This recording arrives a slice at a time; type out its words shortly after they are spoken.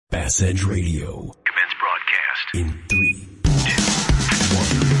Bass Edge Radio. Commence broadcast. In 3, 2,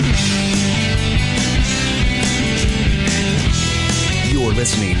 1. You're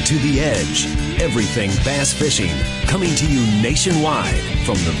listening to The Edge. Everything bass fishing. Coming to you nationwide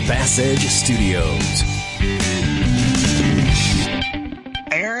from the Bass Edge Studios.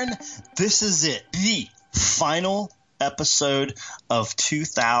 Aaron, this is it. The final episode of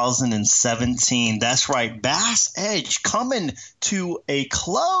 2017. That's right. Bass Edge coming to a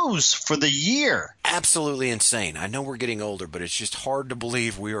close for the year. Absolutely insane. I know we're getting older, but it's just hard to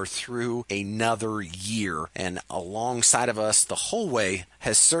believe we are through another year. And alongside of us the whole way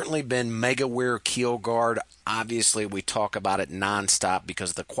has certainly been MegaWare KeelGuard. Obviously, we talk about it nonstop because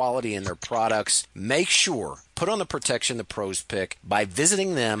of the quality in their products. Make sure, put on the protection the pros pick by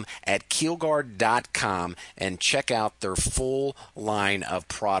visiting them at KeelGuard.com and check out their full line of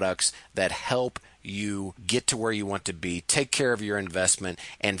products that help you get to where you want to be, take care of your investment,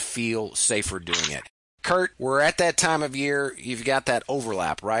 and feel safer doing it. Kurt, we're at that time of year. You've got that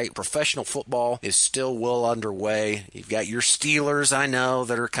overlap, right? Professional football is still well underway. You've got your Steelers, I know,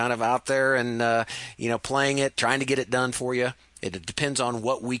 that are kind of out there and, playing it, trying to get it done for you. It depends on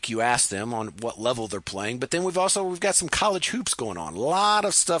what week you ask them, on what level they're playing. But then we've got some college hoops going on. A lot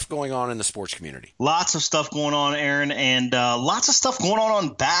of stuff going on in the sports community. Lots of stuff going on, Aaron, and lots of stuff going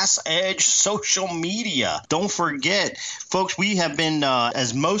on Bass Edge social media. Don't forget, folks, we have been,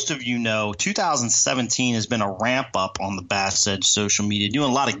 as most of you know, 2017 has been a ramp up on the Bass Edge social media, doing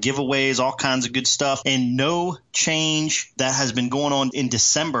a lot of giveaways, all kinds of good stuff, and no change that has been going on in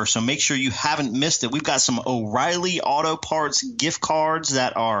December. So make sure you haven't missed it. We've got some O'Reilly Auto Parts gift cards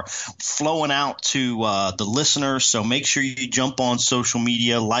that are flowing out to the listeners. So make sure you jump on social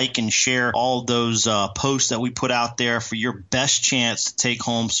media, like and share all those posts that we put out there for your best chance to take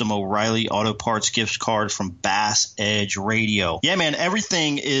home some O'Reilly Auto Parts gift cards from Bass Edge Radio. Yeah, man,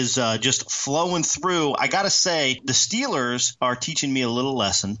 everything is just flowing through. I got to say, the Steelers are teaching me a little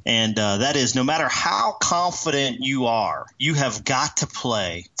lesson, and that is no matter how confident you are, you have got to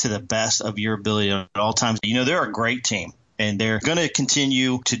play to the best of your ability at all times. You know, they're a great team, and they're going to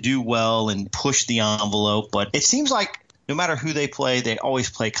continue to do well and push the envelope. But it seems like no matter who they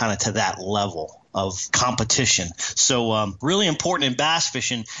always play kind of to that level of competition. So really important in bass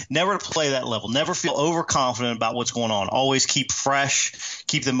fishing, never to play that level, never feel overconfident about what's going on. Always keep fresh,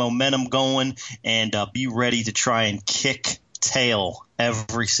 keep the momentum going, and be ready to try and kick tail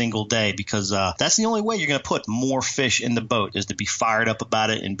every single day, because that's the only way you're going to put more fish in the boat, is to be fired up about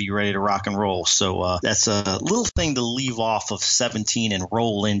it and be ready to rock and roll. So that's a little thing to leave off of 17 and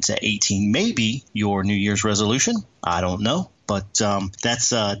roll into 18. Maybe your New Year's resolution. I don't know. But that's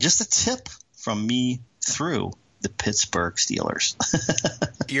just a tip from me through the Pittsburgh Steelers.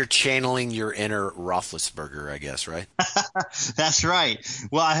 You're channeling your inner Roethlisberger, I guess, right? That's right.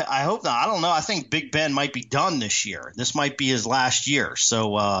 Well, I hope not. I don't know. I think Big Ben might be done this year. This might be his last year.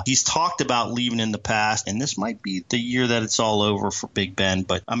 So he's talked about leaving in the past, and this might be the year that it's all over for Big Ben.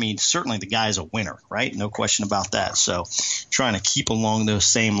 But, I mean, certainly the guy's a winner, right? No question about that. So trying to keep along those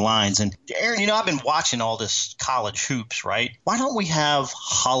same lines. And, Aaron, I've been watching all this college hoops, right? Why don't we have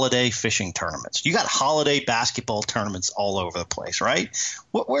holiday fishing tournaments? You got holiday basketball tournaments all over the place, right?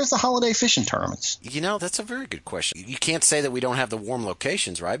 Where's the holiday fishing tournaments? That's a very good question. You can't say that we don't have the warm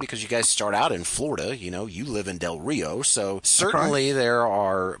locations, right? Because you guys start out in Florida. You live in Del Rio, so certainly there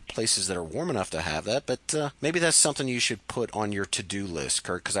are places that are warm enough to have that. But maybe that's something you should put on your to-do list,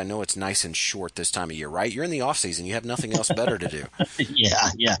 Kurt, because I know it's nice and short this time of year, right? You're in the off season. You have nothing else better to do.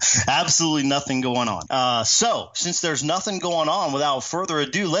 Yeah, absolutely nothing going on. So since there's nothing going on, without further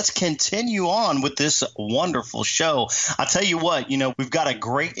ado, let's continue on with this wonderful show. I'll tell you what, we've got a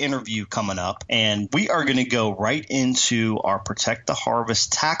great interview coming up, and we are going to go right into our Protect the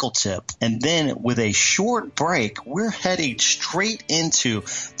Harvest tackle tip. And then with a short break, we're heading straight into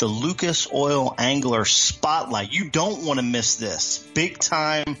the Lucas Oil Angler Spotlight. You don't want to miss this. Big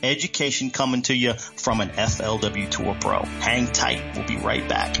time education coming to you from an FLW Tour Pro. Hang tight. We'll be right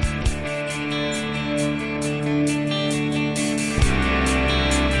back.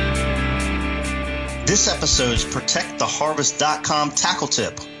 This episode's ProtectTheHarvest.com tackle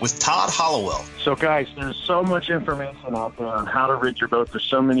tip with Todd Hollowell. So guys, there's so much information out there on how to rig your boat. There's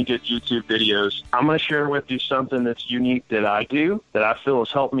so many good YouTube videos. I'm going to share with you something that's unique that I do, that I feel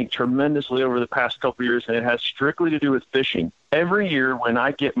has helped me tremendously over the past couple of years, and it has strictly to do with fishing. Every year when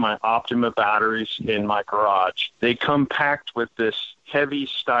I get my Optima batteries in my garage, they come packed with this heavy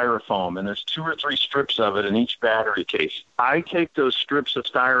styrofoam, and there's 2 or 3 strips of it in each battery case. I take those strips of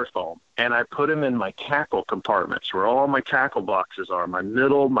styrofoam and I put them in my tackle compartments where all my tackle boxes are, my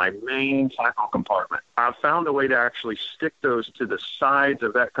main tackle compartment. I've found a way to actually stick those to the sides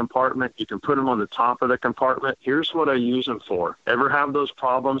of that compartment. You can put them on the top of the compartment. Here's what I use them for. Ever have those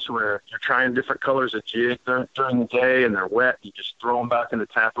problems where you're trying different colors of jig during the day and they're wet? You just throw them back in the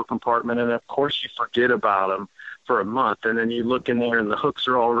tackle compartment, and of course you forget about them for a month, and then you look in there and the hooks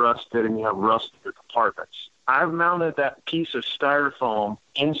are all rusted and you have rust in your compartments. I've mounted that piece of styrofoam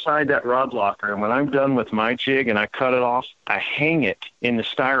inside that rod locker, and when I'm done with my jig and I cut it off, I hang it in the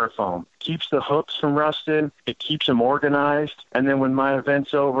styrofoam. Keeps the hooks from rusting, it keeps them organized, and then when my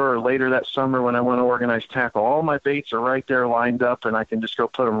event's over or later that summer when I want to organize tackle, all my baits are right there lined up, and I can just go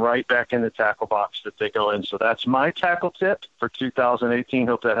put them right back in the tackle box that they go in. So that's my tackle tip for 2018.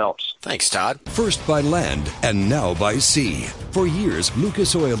 Hope that helps. Thanks, Todd. First by land and now by sea. For years,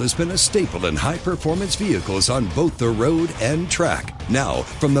 Lucas Oil has been a staple in high-performance vehicles on both the road and track. Now,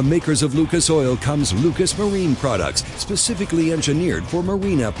 from the makers of Lucas Oil comes Lucas Marine Products, specifically engineered for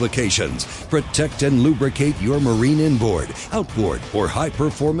marine applications. Protect and lubricate your marine inboard, outboard, or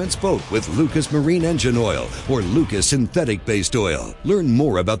high-performance boat with Lucas Marine Engine Oil or Lucas Synthetic-Based Oil. Learn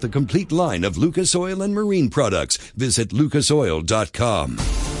more about the complete line of Lucas Oil and marine products. Visit lucasoil.com.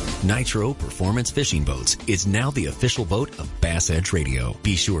 Nitro Performance Fishing Boats is now the official boat of Bass Edge Radio.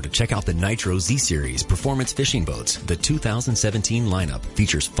 Be sure to check out the Nitro Z-Series Performance Fishing Boats. The 2017 lineup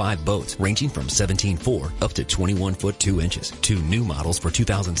features 5 boats ranging from 17.4 up to 21 foot 2 inches. 2 new models for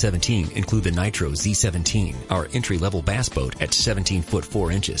 2017 include the Nitro Z17, our entry-level bass boat at 17 foot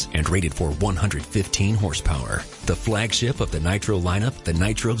 4 inches and rated for 115 horsepower. The flagship of the Nitro lineup, the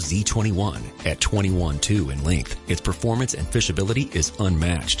Nitro Z21, at 21.2 in length. Its performance and fishability is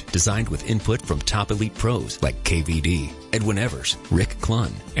unmatched. Designed with input from top elite pros like KVD, Edwin Evers, Rick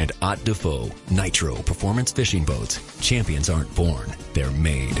Clunn, and Ott Defoe. Nitro Performance Fishing Boats. Champions aren't born, they're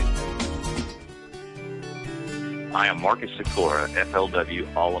made. I am Marcus Sikora, FLW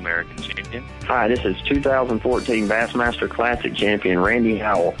All-American Champion. Hi, this is 2014 Bassmaster Classic Champion Randy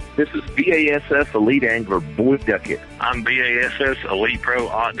Howell. This is BASS Elite Angler Boyd Duckett. I'm BASS Elite Pro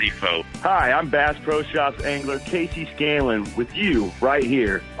Ott Defoe. Hi, I'm Bass Pro Shops Angler Casey Scanlon with you right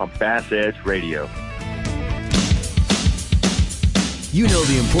here on Bass Edge Radio. You know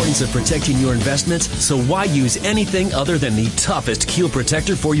the importance of protecting your investments, so why use anything other than the toughest keel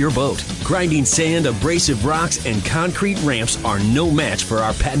protector for your boat? Grinding sand, abrasive rocks, and concrete ramps are no match for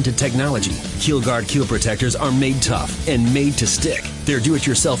our patented technology. KeelGuard keel protectors are made tough and made to stick. Their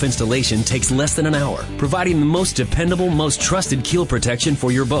do-it-yourself installation takes less than an hour, providing the most dependable, most trusted keel protection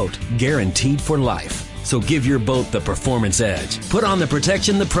for your boat, guaranteed for life. So give your boat the performance edge. Put on the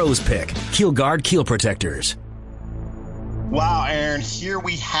protection the pros pick. KeelGuard keel protectors. Wow, Aaron, here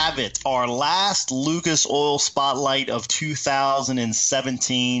we have it. Our last Lucas Oil Spotlight of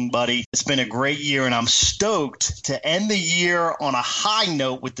 2017, buddy. It's been a great year, and I'm stoked to end the year on a high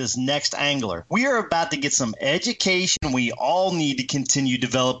note with this next angler. We are about to get some education. We all need to continue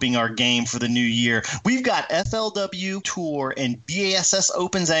developing our game for the new year. We've got FLW Tour and BASS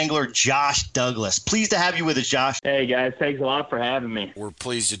Opens angler Josh Douglas. Pleased to have you with us, Josh. Hey, guys. Thanks a lot for having me. We're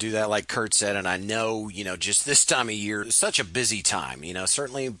pleased to do that, like Kurt said, and I know, just this time of year, such a busy time,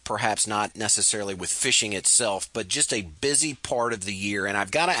 certainly perhaps not necessarily with fishing itself, but just a busy part of the year. And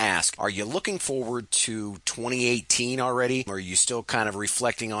I've got to ask, are you looking forward to 2018 already? Or are you still kind of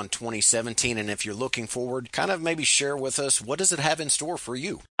reflecting on 2017? And if you're looking forward, kind of maybe share with us, what does it have in store for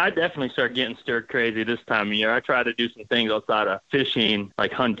you? I definitely start getting stir crazy this time of year. I try to do some things outside of fishing,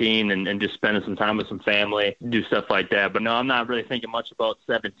 like hunting and just spending some time with some family, do stuff like that. But no, I'm not really thinking much about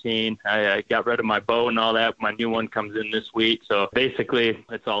 17. I got rid of my bow and all that. My new one comes in this week. So basically,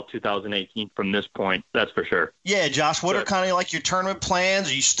 it's all 2018 from this point. That's for sure. Yeah, Josh, what are kind of like your tournament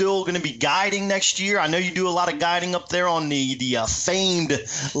plans? Are you still going to be guiding next year? I know you do a lot of guiding up there on the famed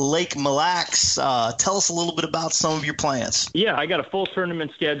Lake Mille Lacs. Tell us a little bit about some of your plans. Yeah, I got a full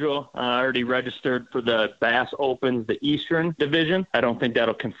tournament schedule. I already registered for the Bass Opens, the Eastern Division. I don't think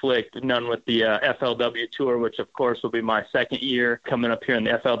that'll conflict none with the FLW Tour, which of course will be my second year coming up here in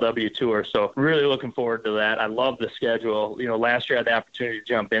the FLW Tour. So really looking forward to that. I love the schedule. Last year I had the opportunity to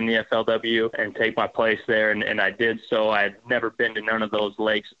jump in the FLW and take my place there, and I did so. I had never been to none of those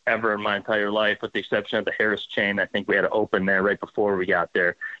lakes ever in my entire life, with the exception of the Harris Chain. I think we had to open there right before we got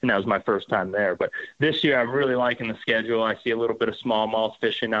there, and that was my first time there. But this year I'm really liking the schedule. I see a little bit of smallmouth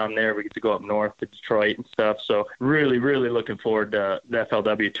fishing down there. We get to go up north to Detroit and stuff. So really, really looking forward to the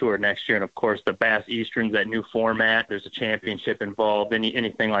FLW Tour next year. And of course, the Bass Easterns, that new format. There's a championship involved.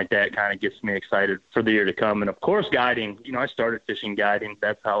 Anything like that kind of gets me excited for the year to come. And of course, guiding guiding. I started fishing guiding.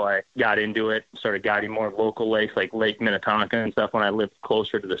 That's how I got into it. Started guiding more local lakes like Lake Minnetonka and stuff when I lived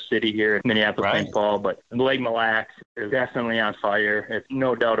closer to the city here in Minneapolis, St. Paul. But Lake Mille Lacs is definitely on fire. It's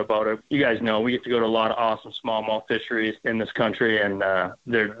no doubt about it. You guys know we get to go to a lot of awesome smallmouth fisheries in this country, and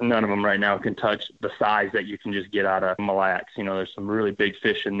none of them right now can touch the size that you can just get out of Mille Lacs. There's some really big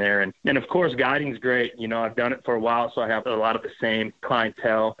fish in there. And of course, guiding's great. I've done it for a while, so I have a lot of the same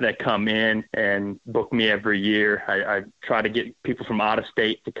clientele that come in and book me every year. I try to get people from out of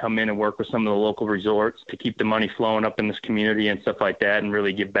state to come in and work with some of the local resorts to keep the money flowing up in this community and stuff like that, and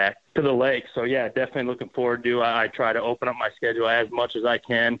really give back to the lake. So yeah, definitely looking forward to. I try to open up my schedule as much as I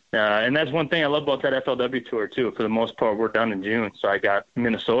can, and that's one thing I love about that FLW tour too. For the most part, we're done in June. So I got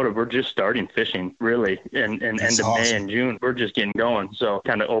Minnesota. We're just starting fishing really, and end of May and June. We're just getting going. So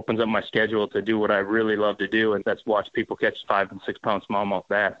kind of opens up my schedule to do what I really love to do, and that's watch people catch 5 and 6 pound smallmouth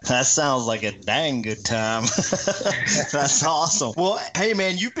bass. That sounds like a dang good time. That's awesome. Well, hey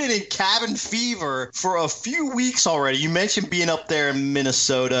man, you've been in cabin fever for a few weeks already. You mentioned being up there in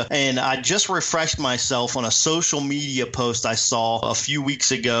Minnesota. And I just refreshed myself on a social media post I saw a few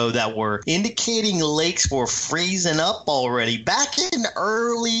weeks ago that were indicating lakes were freezing up already back in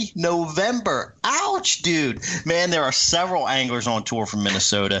early November. Ouch, dude. Man, there are several anglers on tour from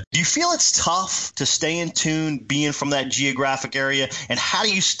Minnesota. Do you feel it's tough to stay in tune being from that geographic area? And how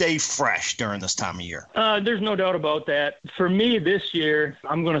do you stay fresh during this time of year? There's no doubt about that. For me this year,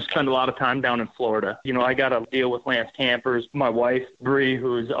 I'm going to spend a lot of time down in Florida. I got to deal with Lance Campers. My wife, Bree,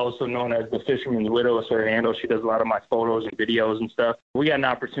 who's also known as the Fisherman's Widow, is her handle. She does a lot of my photos and videos and stuff. We got an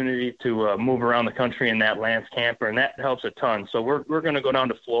opportunity to move around the country in that Lance camper, and that helps a ton. So we're going to go down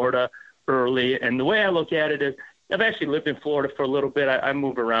to Florida early. And the way I look at it is, I've actually lived in Florida for a little bit. I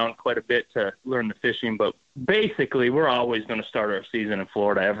move around quite a bit to learn the fishing, but basically we're always going to start our season in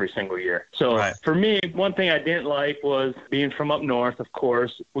Florida every single year. So For me, one thing I didn't like was being from up north. Of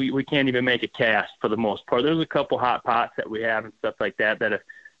course, we can't even make a cast for the most part. There's a couple hot pots that we have and stuff like that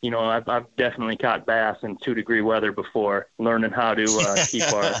I've definitely caught bass in 2-degree weather before. Learning how to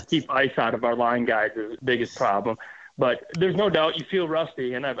keep ice out of our line guides is the biggest problem. But there's no doubt you feel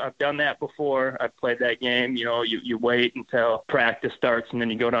rusty, and I've done that before. I've played that game. You wait until practice starts, and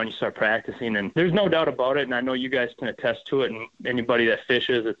then you go down and you start practicing. And there's no doubt about it, and I know you guys can attest to it. And anybody that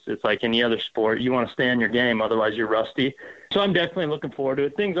fishes, it's like any other sport. You want to stay on your game, otherwise you're rusty. So I'm definitely looking forward to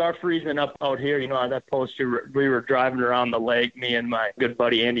it. Things are freezing up out here. That post we were driving around the lake, me and my good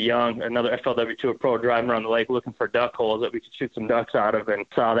buddy Andy Young, another FLW Tour pro, driving around the lake looking for duck holes that we could shoot some ducks out of, and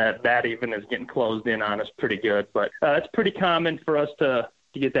saw that even is getting closed in on us pretty good. But it's pretty common for us to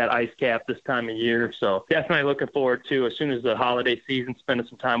get that ice cap this time of year. So definitely looking forward to, as soon as the holiday season, spending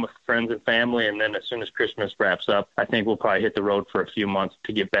some time with friends and family. And then as soon as Christmas wraps up, I think we'll probably hit the road for a few months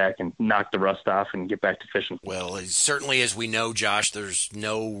to get back and knock the rust off and get back to fishing. Well, certainly, as we know, Josh, there's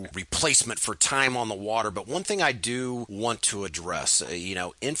no replacement for time on the water. But one thing I do want to address,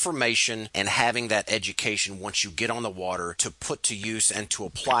 information and having that education once you get on the water to put to use and to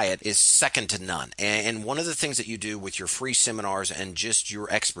apply it is second to none. And one of the things that you do with your free seminars and just your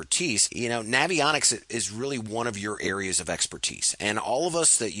expertise, Navionics is really one of your areas of expertise. And all of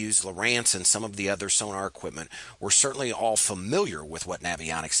us that use Lowrance and some of the other sonar equipment, we're certainly all familiar with what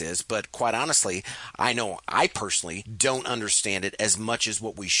Navionics is, but quite honestly, I know I personally don't understand it as much as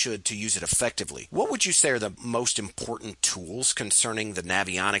what we should to use it effectively. What would you say are the most important tools concerning the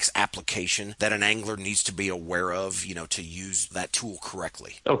Navionics application that an angler needs to be aware of, to use that tool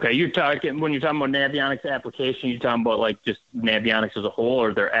correctly? Okay, when you're talking about Navionics application, you're talking about like just Navionics as a whole,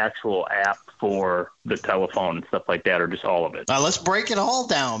 or their actual app for the telephone and stuff like that, or just all of it? Let's break it all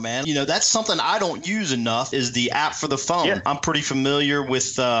down, man. That's something I don't use enough, is the app for the phone. Yeah. I'm pretty familiar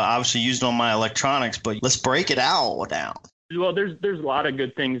with obviously using on my electronics, but let's break it all down. Well, there's a lot of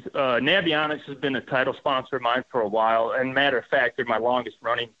good things. Navionics has been a title sponsor of mine for a while. And matter of fact, they're my longest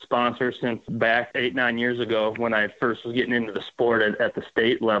running sponsor since back 8-9 years ago when I first was getting into the sport at the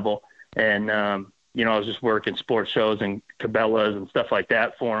state level. And, I was just working sports shows and Cabela's and stuff like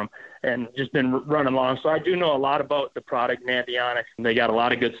that for them, and just been running along. So I do know a lot about the product Navionics. They got a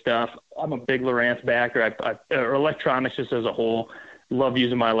lot of good stuff. I'm a big Lowrance backer, or electronics just as a whole. Love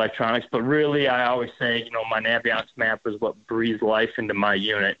using my electronics, but really I always say, my Navionics map is what breathes life into my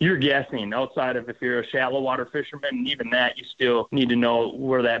unit. You're guessing outside of if you're a shallow water fisherman, and even that, you still need to know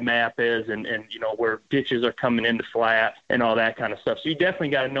where that map is and where ditches are coming into flat and all that kind of stuff. So you definitely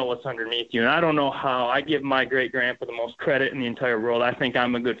got to know what's underneath you. And I don't know how. I give my great grandpa the most credit in the entire world. I think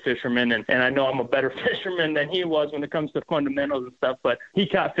I'm a good fisherman, and I know I'm a better fisherman than he was when it comes to fundamentals and stuff, but he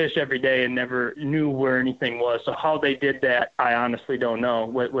caught fish every day and never knew where anything was. So how they did that, I honestly don't know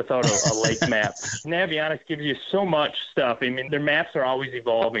without a lake map. Navionics gives you so much stuff. I mean, their maps are always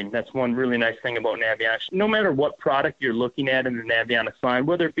evolving. That's one really nice thing about Navionics. No matter what product you're looking at in the Navionics line,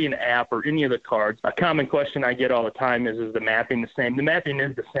 whether it be an app or any of the cards, a common question I get all the time is the mapping the same? The mapping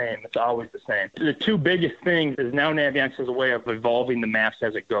is the same. It's always the same. The two biggest things is now Navionics has a way of evolving the maps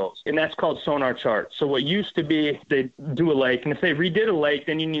as it goes, and that's called Sonar Chart. So what used to be, they'd do a lake, and if they redid a lake,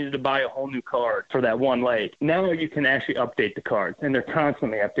 then you needed to buy a whole new card for that one lake. Now you can actually update the cards, and they're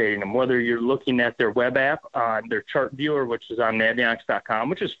constantly updating them, whether you're looking at their web app on their chart viewer, which is on Navionics.com,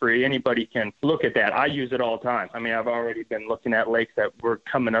 which is free. Anybody can look at that. I use it all the time. I mean, I've already been looking at lakes that were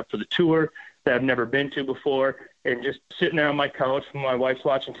coming up for the tour that I've never been to before, and just sitting there on my couch when my wife's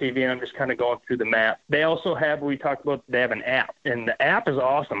watching TV, and I'm just kind of going through the map. They also have, we talked about, they have an app, and the app is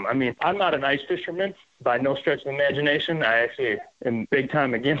awesome. I mean, I'm not an ice fisherman by no stretch of the imagination. I actually am big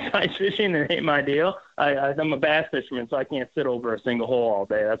time against ice fishing, and it ain't my deal. I'm a bass fisherman, so I can't sit over a single hole all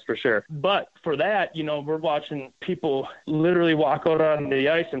day, that's for sure. But for that, you know, we're watching people literally walk out on the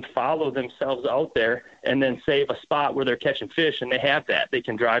ice and follow themselves out there and then save a spot where they're catching fish, and they have that. They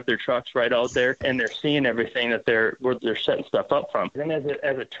can drive their trucks right out there, and they're seeing everything that they're setting stuff up from. And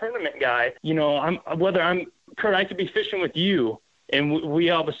as a tournament guy, you know, Kurt, I could be fishing with you, and we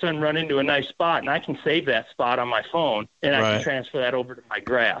all of a sudden run into a nice spot, and I can save that spot on my phone, and I can transfer that over to my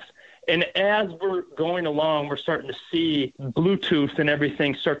graphs. And as we're going along, we're starting to see Bluetooth and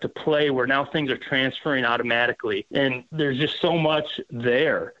everything start to play where now things are transferring automatically. And there's just so much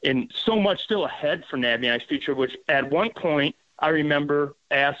there and so much still ahead for Navionics future, which at one point I remember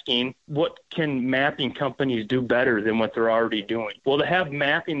asking, what can mapping companies do better than what they're already doing? Well, to have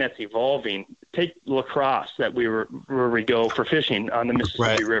mapping that's evolving, take La Crosse that where we go for fishing on the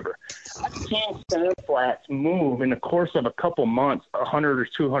Mississippi River. I've seen sand flats move in the course of a couple months 100 or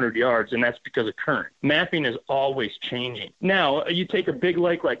 200 yards, and that's because of current. Mapping is always changing. Now, you take a big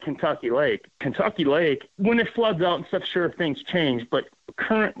lake like Kentucky Lake. Kentucky Lake, when it floods out and stuff, sure, things change, but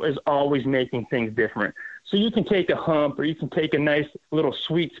current is always making things different. So you can take a hump or you can take a nice little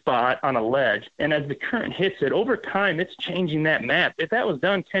sweet spot on a ledge, and as the current hits it, over time, it's changing that map. If that was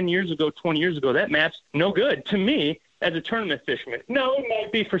done 10 years ago, 20 years ago, that map's no good to me as a tournament fisherman. No, it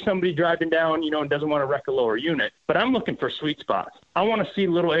might be for somebody driving down, you know, and doesn't want to wreck a lower unit, but I'm looking for sweet spots. I want to see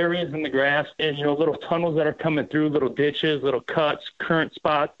little areas in the grass and, you know, little tunnels that are coming through, little ditches, little cuts, current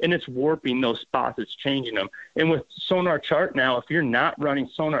spots, and it's warping those spots. It's changing them. And with Sonar Chart now, if you're not running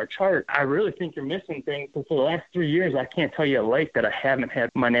Sonar Chart, I really think you're missing things. For the last 3 years, I can't tell you a lake that I haven't had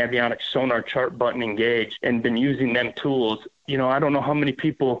my Navionics Sonar Chart button engaged and been using them tools. You know, I don't know how many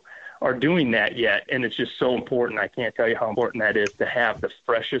people are doing that yet, and it's just so important. I can't tell you how important that is to have the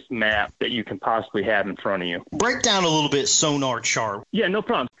freshest map that you can possibly have in front of you. Break down a little bit Sonar Chart. Yeah, no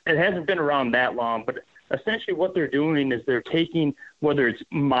problem. It hasn't been around that long, but essentially what they're doing is they're taking, whether it's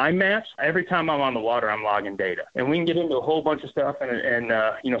my maps, every time I'm on the water, I'm logging data. And we can get into a whole bunch of stuff and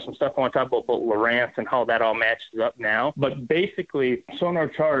you know, some stuff I want to talk about Lowrance and how that all matches up now. But basically, Sonar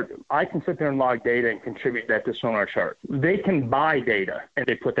Chart, I can sit there and log data and contribute that to Sonar Chart. They can buy data, and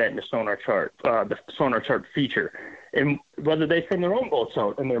they put that into Sonar Chart, the Sonar Chart feature. And whether they send their own boats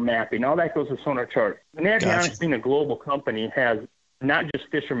out and they're mapping, all that goes to Sonar Chart. Navionics, being a global company, has not just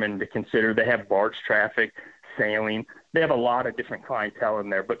fishermen to consider. They have barge traffic, sailing. They have a lot of different clientele in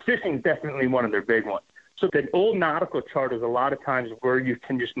there, but fishing is definitely one of their big ones. So the old nautical chart is a lot of times where you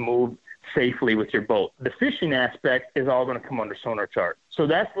can just move safely with your boat. The fishing aspect is all going to come under Sonar Chart. So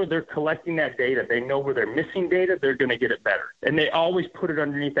that's where they're collecting that data. They know where they're missing data. They're going to get it better. And they always put it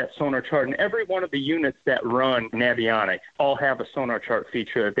underneath that Sonar Chart. And every one of the units that run Navionics all have a Sonar Chart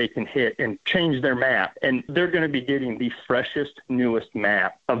feature that they can hit and change their map. And they're going to be getting the freshest, newest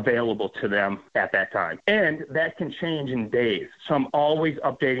map available to them at that time. And that can change in days. So I'm always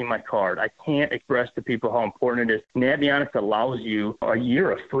updating my card. I can't express to people how important it is. Navionics allows you a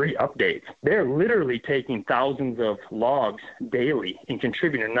year of free updates. They're literally taking thousands of logs daily and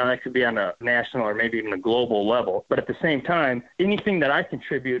contributing. Now that could be on a national or maybe even a global level. But at the same time, anything that I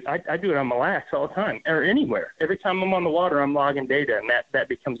contribute, I do it on Mille Lacs all the time or anywhere. Every time I'm on the water, I'm logging data, and that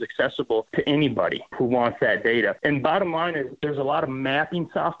becomes accessible to anybody who wants that data. And bottom line is there's a lot of mapping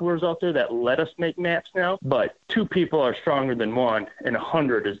softwares out there that let us make maps now, but 2 people are stronger than 1, and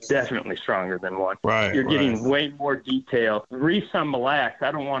 100 is definitely stronger than 1. Right. You're getting way more detail. Reefs on Mille Lacs,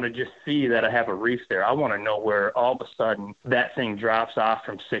 I don't want to just see that I have a reef there. I want to know where all of a sudden that thing drops off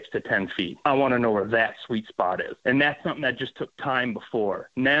from 6 to 10 feet. I want to know where that sweet spot is. And that's something that just took time before.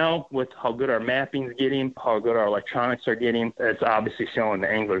 Now, with how good our mapping's getting, how good our electronics are getting, it's obviously showing the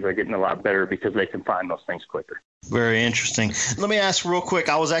anglers are getting a lot better because they can find those things quicker. Very interesting. Let me ask real quick.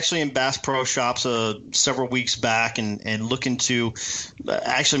 I was actually in Bass Pro Shops several weeks back and looking to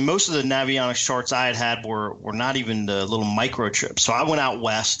actually most of the Navionics charts I had were not even the little microchip. So I went out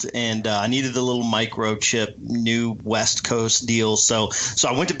west and I needed the little microchip new West Coast deal. So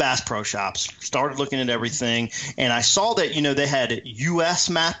I went to Bass Pro Shops, started looking at everything, and I saw that, they had US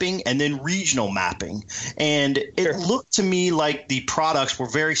mapping and then regional mapping. And it looked to me like the products were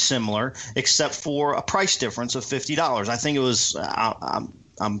very similar except for a price difference of $50. I think it was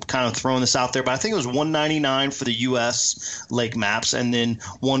I'm kind of throwing this out there, but I think it was $199 for the U.S. lake maps and then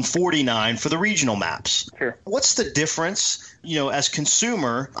 $149 for the regional maps. Sure. What's the difference? As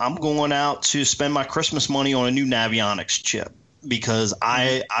consumer, I'm going out to spend my Christmas money on a new Navionics chip because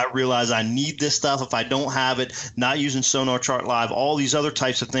I realize I need this stuff. If I don't have it, not using Sonar Chart Live, all these other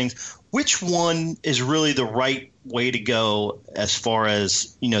types of things, which one is really the right way to go as far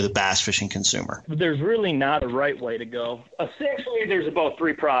as, the bass fishing consumer? There's really not a right way to go. Essentially, there's about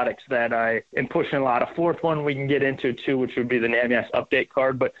 3 products that I am pushing a lot. A fourth one we can get into too, which would be the Navionics update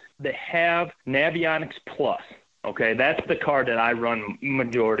card, but they have Navionics Plus. Okay, that's the card that I run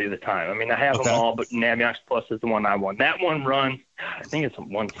majority of the time. I mean, I have them all, but Navionics Plus is the one I want. That one runs, I think it's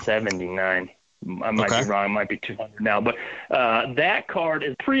 $179. I might be wrong. It might be 200 now. But that card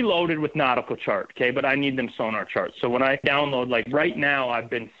is preloaded with nautical chart, okay? But I need them sonar charts. So when I download, like right now, I've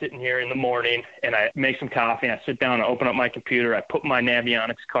been sitting here in the morning and I make some coffee and I sit down and open up my computer. I put my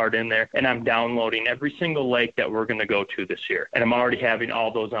Navionics card in there and I'm downloading every single lake that we're going to go to this year. And I'm already having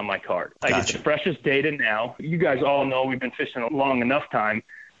all those on my card. I get the freshest data now. You guys all know we've been fishing a long enough time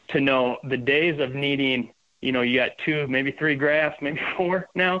to know the days of needing – you got 2, maybe 3 graphs, maybe 4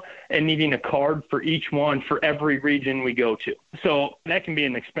 now, and needing a card for each one for every region we go to. So that can be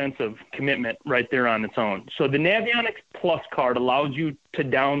an expensive commitment right there on its own. So the Navionics Plus card allows you to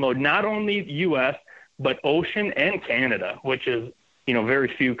download not only U.S., but Ocean and Canada, which is,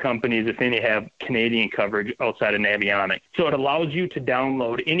 very few companies, if any, have Canadian coverage outside of Navionics. So it allows you to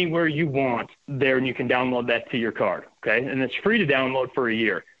download anywhere you want there, and you can download that to your card, okay? And it's free to download for a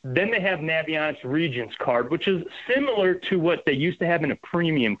year. Then they have Navionics Regions card, which is similar to what they used to have in a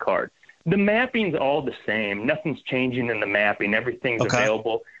premium card. The mapping's all the same. Nothing's changing in the mapping. Everything's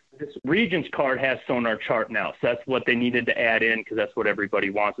available. This Regions card has Sonar Chart now, so that's what they needed to add in because that's what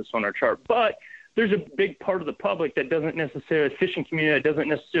everybody wants, a Sonar Chart. But there's a big part of the public that doesn't necessarily, fishing community that doesn't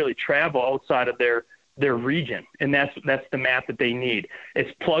necessarily travel outside of their region, and that's the map that they need.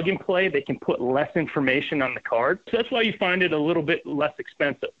 It's plug and play. They can put less information on the card, so that's why you find it a little bit less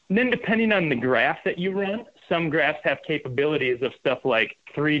expensive. And then depending on the graph that you run, some graphs have capabilities of stuff like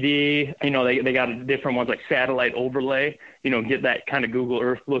 3D. They got different ones like satellite overlay. Get that kind of Google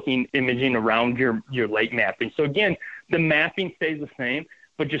Earth looking imaging around your lake mapping. So again, the mapping stays the same,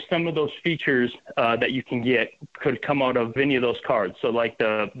 but just some of those features that you can get could come out of any of those cards. So like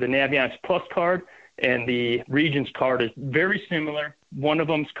the Navionics Plus card and the Regions card is very similar. One of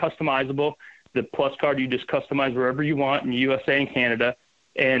them's customizable. The Plus card you just customize wherever you want in the USA and Canada.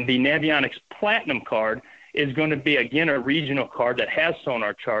 And the Navionics Platinum card is going to be, again, a regional card that has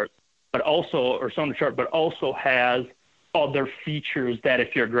Sonar Charts, but also has other features that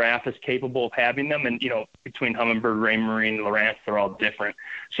if your graph is capable of having them, and between Humminbird, Raymarine, Lowrance, they're all different.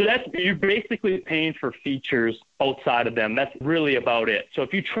 So you're basically paying for features outside of them. That's really about it. So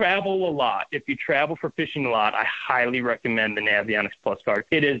if you travel a lot, if you travel for fishing a lot, I highly recommend the Navionics Plus card.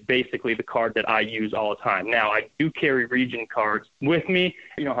 It is basically the card that I use all the time. Now, I do carry region cards with me.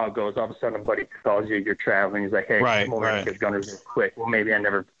 You know how it goes. All of a sudden, a buddy calls you, you're traveling. He's like, hey, come over and get Gunnersville quick. Well, maybe I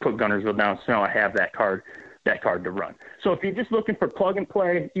never put Gunnersville down, so now I have that card to run. So if you're just looking for plug and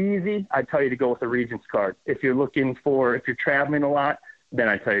play easy, I'd tell you to go with the Regions card. If you're traveling a lot, then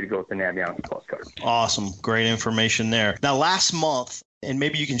I'd tell you to go with the Navionics Plus card. Awesome. Great information there. Now, last month, and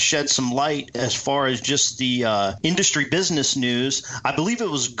maybe you can shed some light as far as just the industry business news, I believe it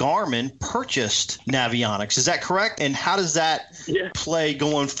was Garmin purchased Navionics. Is that correct? And how does that play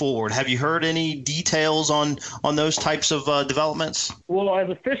going forward? Have you heard any details on those types of developments? Well, as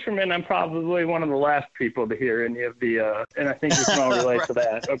a fisherman, I'm probably one of the last people to hear any of the, and I think we can all relate to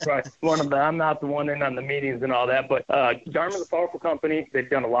that. I'm not the one in on the meetings and all that, but Garmin's a powerful company. They've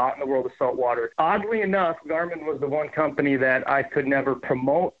done a lot in the world of saltwater. Oddly enough, Garmin was the one company that I could never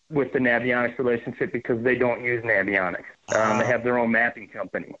promote with the Navionics relationship because they don't use Navionics. They have their own mapping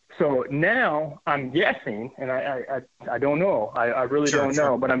company. So now I'm guessing, and I don't know, I really don't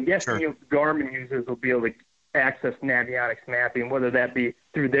know, but I'm guessing Garmin users will be able to access Navionics mapping, whether that be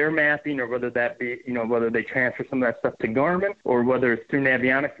through their mapping or whether that be, whether they transfer some of that stuff to Garmin or whether it's through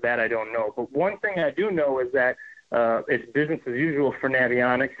Navionics, that I don't know. But one thing I do know is that it's business as usual for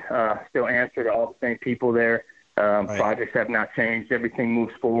Navionics, still answer to all the same people there. Projects have not changed. Everything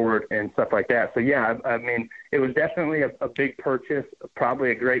moves forward and stuff like that. So, yeah, I mean, it was definitely a big purchase,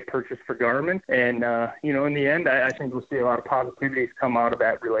 probably a great purchase for Garmin. And, in the end, I think we'll see a lot of positivities come out of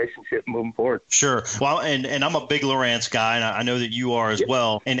that relationship moving forward. Sure. Well, and I'm a big Lowrance guy, and I know that you are as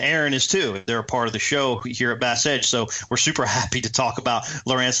well. And Aaron is too. They're a part of the show here at Bass Edge. So we're super happy to talk about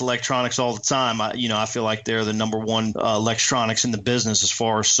Lowrance Electronics all the time. I feel like they're the number one electronics in the business as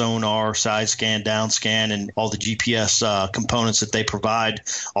far as sonar, side scan, down scan, and all the GPS components that they provide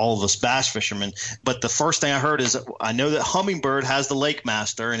all of us bass fishermen. But the first thing I heard is I know that Humminbird has the Lake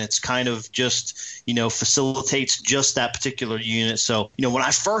Master, and it's kind of just, facilitates just that particular unit. So, when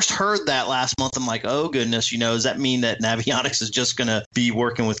I first heard that last month, I'm like, oh, goodness, does that mean that Navionics is just going to be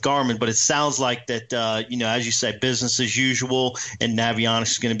working with Garmin? But it sounds like that, as you say, business as usual, and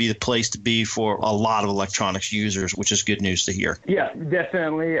Navionics is going to be the place to be for a lot of electronics users, which is good news to hear. Yeah,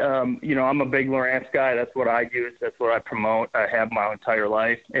 definitely. I'm a big Lowrance guy. That's what I use. That's what I promote. I have my entire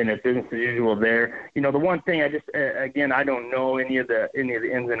life, and it's business as usual there. The one thing I don't know any of the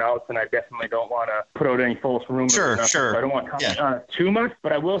ins and outs, and I definitely don't want to put out any false rumors. Sure. So I don't want to comment on it too much,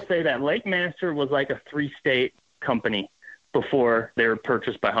 but I will say that Lake Master was like a 3-state company before they were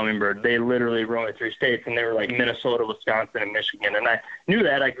purchased by Humminbird. They literally were only 3 states, and they were like Minnesota, Wisconsin, and Michigan. And I knew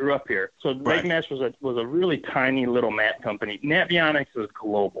that. I grew up here. So Lake Master was a really tiny little map company. Navionics was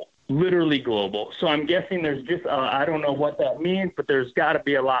global. Literally global. So I'm guessing there's just, I don't know what that means, but there's got to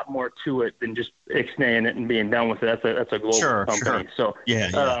be a lot more to it than just ixnaying it and being done with it. That's a global company. Sure.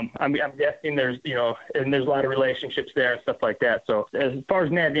 So I'm guessing there's, and there's a lot of relationships there and stuff like that. So as far as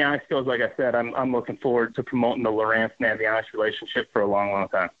Navionics goes, like I said, I'm looking forward to promoting the Lowrance Navionics relationship for a long, long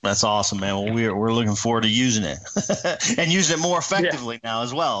time. That's awesome, man. Well, we're looking forward to using it and using it more effectively now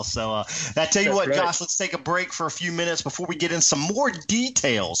as well. So I tell you what, Josh, let's take a break for a few minutes before we get in some more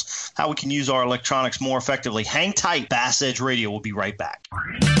details how we can use our electronics more effectively. Hang tight. Bass Edge Radio will be right back.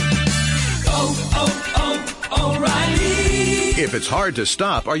 O'Reilly. If it's hard to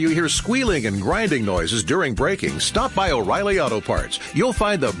stop or you hear squealing and grinding noises during braking, stop by O'Reilly Auto Parts. You'll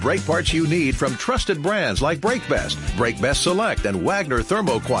find the brake parts you need from trusted brands like BrakeBest Select, and Wagner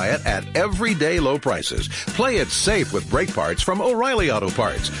ThermoQuiet at everyday low prices. Play it safe with brake parts from O'Reilly Auto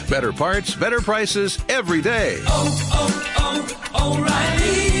Parts. Better parts, better prices every day. O'Reilly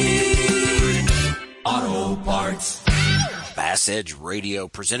Auto Parts. Bass Edge Radio,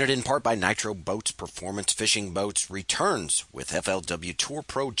 presented in part by Nitro Boats Performance Fishing Boats, returns with FLW Tour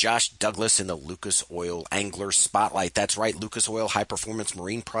Pro Josh Douglas in the Lucas Oil Angler Spotlight. That's right, Lucas Oil, high-performance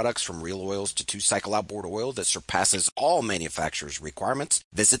marine products from real oils to 2-cycle outboard oil that surpasses all manufacturers' requirements.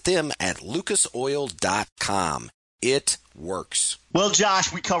 Visit them at lucasoil.com. It works. Well,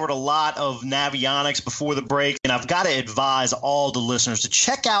 Josh, we covered a lot of Navionics before the break, and I've got to advise all the listeners to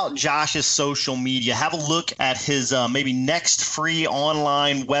check out Josh's social media. Have a look at his maybe next free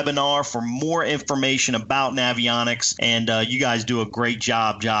online webinar for more information about Navionics. And you guys do a great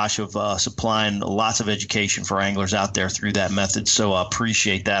job, Josh, of supplying lots of education for anglers out there through that method. So I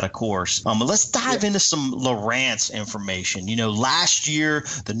appreciate that, of course. But let's dive into some Lowrance information. Last year,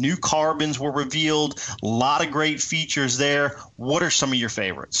 the new carbons were revealed. A lot of great features there. What are some of your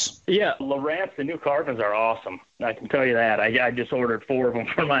favorites? Yeah, Lowrance, the new carbons are awesome. I can tell you that. I just ordered 4 of them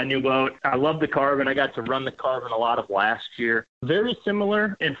for my new boat. I love the carbon. I got to run the carbon a lot of last year. Very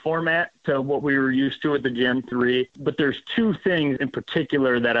similar in format to what we were used to with the Gen 3, but there's 2 things in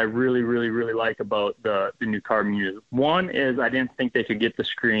particular that I really, really, really like about the new carbon unit. One is I didn't think they could get the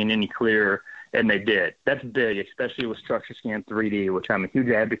screen any clearer, and they did. That's big, especially with Structure Scan 3D, which I'm a huge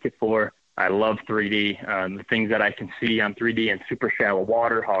advocate for. I love 3D, the things that I can see on 3D in super shallow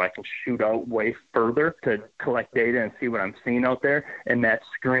water, how I can shoot out way further to collect data and see what I'm seeing out there. And that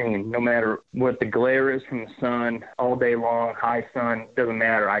screen, no matter what the glare is from the sun, all day long, high sun, doesn't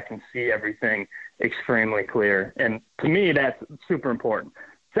matter. I can see everything extremely clear. And to me, that's super important.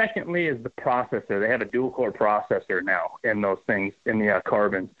 Secondly is the processor. They have a dual-core processor now in those things, in the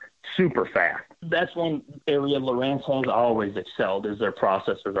carbons. Super fast. That's one area Lowrance has always excelled, is their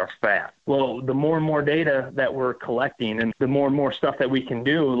processors are fast. Well, the more and more data that we're collecting and the more and more stuff that we can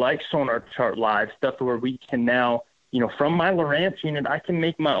do, like Sonar Chart Live, stuff where we can now, from my Lowrance unit, I can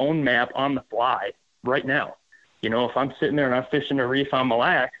make my own map on the fly right now. If I'm sitting there and I'm fishing a reef on Mille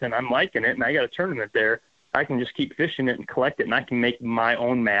Lacs and I'm liking it and I got a tournament there, I can just keep fishing it and collect it, and I can make my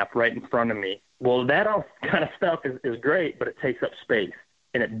own map right in front of me. Well, that all kind of stuff is great, but it takes up space.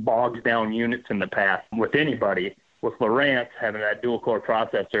 And it bogs down units in the past with anybody. With Lowrance having that dual-core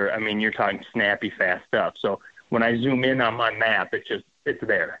processor, I mean, you're talking snappy, fast stuff. So when I zoom in on my map, it's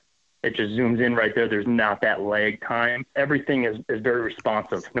there. It just zooms in right there. There's not that lag time. Everything is very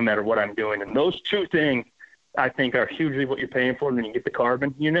responsive no matter what I'm doing. And those 2 things I think are hugely what you're paying for when you get the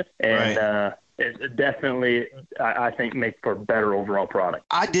carbon unit. And it definitely, I think, make for a better overall product.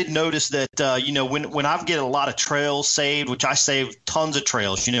 I did notice that, when I get a lot of trails saved, which I save tons of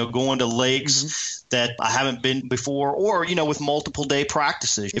trails, going to lakes that I haven't been before, or, with multiple day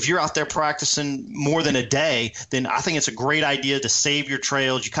practices. If you're out there practicing more than a day, then I think it's a great idea to save your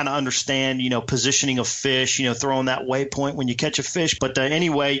trails. You kind of understand, positioning of fish, throwing that waypoint when you catch a fish. But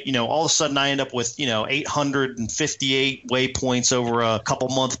anyway, all of a sudden I end up with, 858 waypoints over a couple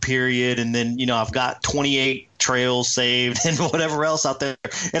month period. And then, I've got 28 trails saved and whatever else out there.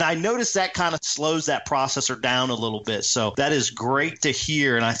 And I noticed that kind of slows that processor down a little bit. So that is great to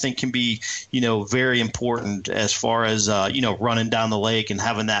hear, and I think can be, very important as far as, running down the lake and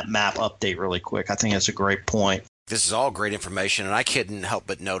having that map update really quick. I think that's a great point. This is all great information, and I couldn't help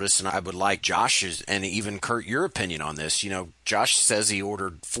but notice, and I would like Josh's and even Kurt, your opinion on this. Josh says he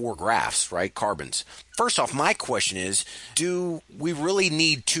ordered 4 graphs, right? Carbons. First off, my question is, do we really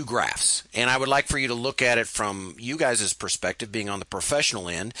need 2 graphs? And I would like for you to look at it from you guys' perspective, being on the professional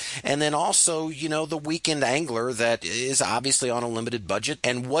end, and then also, the weekend angler that is obviously on a limited budget.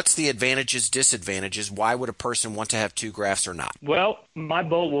 And what's the advantages, disadvantages? Why would a person want to have 2 graphs or not? Well, my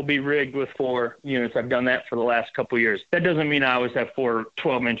boat will be rigged with 4 units. I've done that for the last couple of years. That doesn't mean I always have 4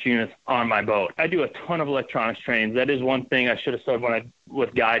 12-inch units on my boat. I do a ton of electronics trains. That is one thing I should have said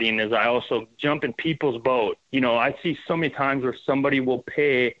with guiding, is I also jump in people's boat. I see so many times where somebody will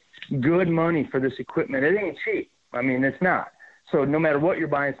pay good money for this equipment. It ain't cheap. I mean, it's not. So no matter what you're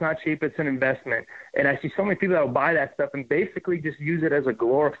buying, it's not cheap. It's an investment. And I see so many people that will buy that stuff and basically just use it as a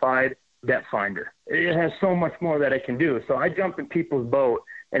glorified depth finder. It has so much more that it can do. So I jump in people's boat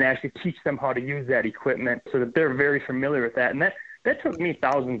and actually teach them how to use that equipment so that they're very familiar with that. And that took me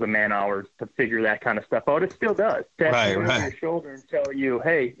thousands of man hours to figure that kind of stuff out. It still does. To have to your shoulder and tell you,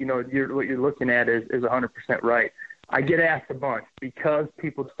 hey, what you're looking at is 100% right. I get asked a bunch because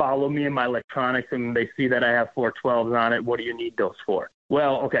people follow me in my electronics and they see that I have 412s on it. What do you need those for?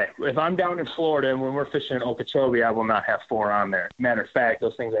 Well, okay, if I'm down in Florida and when we're fishing in Okeechobee, I will not have 4 on there. Matter of fact,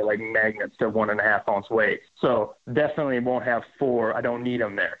 those things are like magnets. They're 1.5 ounce weight. So definitely won't have 4. I don't need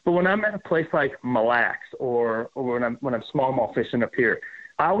them there. But when I'm at a place like Mille Lacs or when I'm smallmouth fishing up here,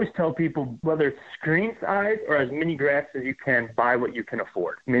 I always tell people, whether it's screen size or as many graphs as you can, buy what you can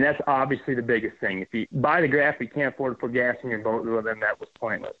afford. I mean, that's obviously the biggest thing. If you buy the graph, you can't afford to put gas in your boat, well, then that was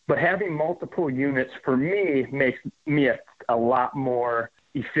pointless. But having multiple units, for me, makes me a lot more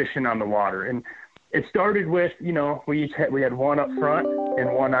efficient on the water. And it started with, we had one up front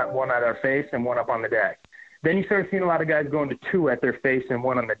and one at our face and one up on the deck. Then you start seeing a lot of guys going to 2 at their face and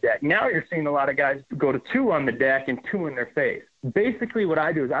 1 on the deck. Now you're seeing a lot of guys go to 2 on the deck and 2 in their face. Basically what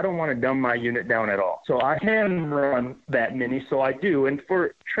I do is I don't want to dumb my unit down at all. So I can run that mini, so I do. And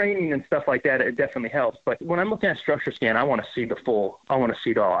for training and stuff like that, it definitely helps. But when I'm looking at structure scan, I want to see I want to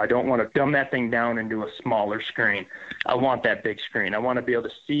see it all. I don't want to dumb that thing down into a smaller screen. I want that big screen. I want to be able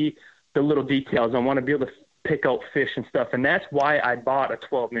to see the little details. I want to be able to pick out fish and stuff. And that's why I bought a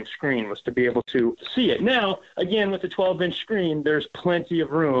 12-inch screen, was to be able to see it. Now, again, with the 12-inch screen, there's plenty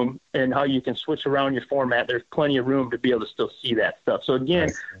of room, and how you can switch around your format, there's plenty of room to be able to still see that stuff. So again,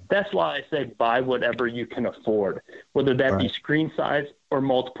 that's why I say buy whatever you can afford, whether that be screen size or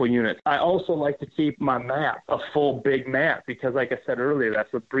multiple units. I also like to keep my map a full big map because, like I said earlier,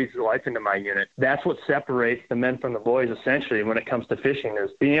 that's what breathes life into my unit. That's what separates the men from the boys, essentially, when it comes to fishing,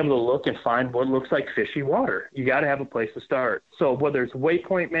 is being able to look and find what looks like fishy water. You got to have a place to start. So whether it's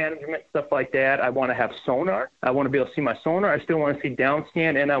waypoint management, stuff like that, I want to have sonar. I want to be able to see my sonar. I still want to see down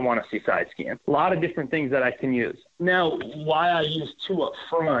scan, and I want to see side scan. A lot of different things that I can use. Now, why I use 2 up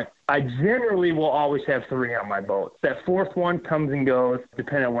front, I generally will always have 3 on my boat. That 4th one comes and goes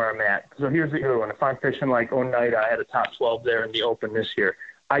depending on where I'm at. So here's the other one. If I'm fishing like Oneida, I had a top 12 there in the open this year.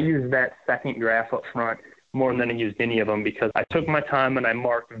 I use that 2nd graph up front more than I used any of them because I took my time and I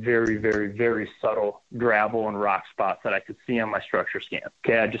marked very, very, very subtle gravel and rock spots that I could see on my structure scan.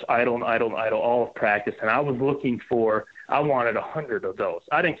 Okay, I just idle all of practice, and I was looking for, I wanted 100 of those.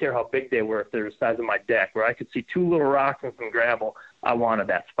 I didn't care how big they were, if they were the size of my deck, where I could see 2 little rocks and some gravel. I wanted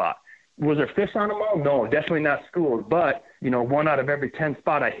that spot. Was there fish on them all? No, definitely not schools. But, 1 out of every 10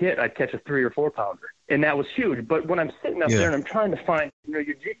 spot I hit, I'd catch a 3 or 4 pounder. And that was huge. But when I'm sitting up there and I'm trying to find, your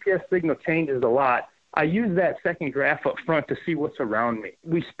GPS signal changes a lot. I use that 2nd graph up front to see what's around me.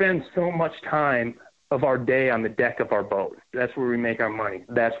 We spend so much time of our day on the deck of our boat. That's where we make our money.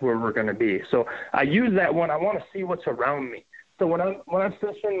 That's where we're going to be. So I use that one. I want to see what's around me So when I'm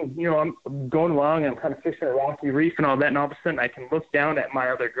fishing, I'm going along and I'm kind of fishing a rocky reef and all that, and all of a sudden I can look down at my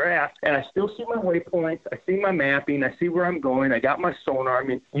other graph and I still see my waypoints, I see my mapping, I see where I'm going, I got my sonar. I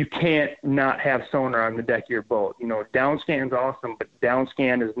mean, you can't not have sonar on the deck of your boat. Downscan's awesome, but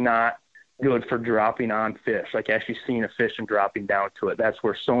downscan is not good for dropping on fish, like actually seeing a fish and dropping down to it. That's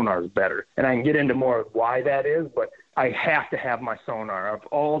where sonar is better. And I can get into more of why that is, but I have to have my sonar. Of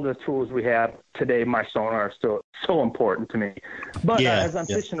all the tools we have today, my sonar is still so important to me. But as I'm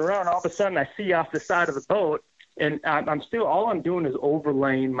fishing around, all of a sudden I see off the side of the boat, and I'm still, all I'm doing is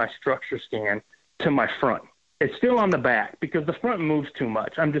overlaying my structure scan to my front. It's still on the back because the front moves too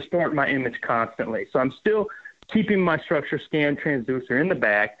much. I'm distorting my image constantly. So I'm still keeping my structure scan transducer in the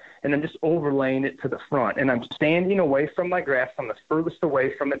back, and I'm just overlaying it to the front. And I'm standing away from my graphs. I'm the furthest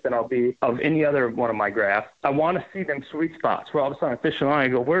away from it than I'll be of any other one of my graphs. I want to see them sweet spots where all of a sudden I'm fishing along. I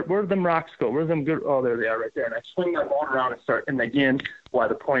go, where do them rocks go? Where's them good? Oh, there they are right there. And I swing my boat around and start. And again, why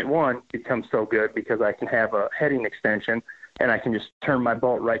the 0.1 becomes so good, because I can have a heading extension and I can just turn my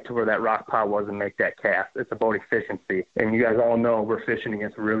boat right to where that rock pile was and make that cast. It's about efficiency. And you guys all know we're fishing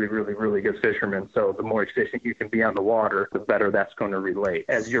against really, really, really good fishermen. So the more efficient you can be on the water, the better that's going to relate.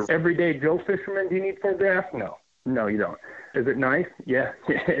 As your everyday Joe fisherman, do you need full graph? No, you don't. Is it nice? Yeah,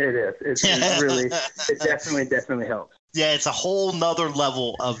 it is. It's really, it definitely helps. Yeah, it's a whole nother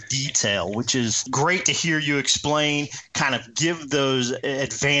level of detail, which is great to hear you explain, kind of give those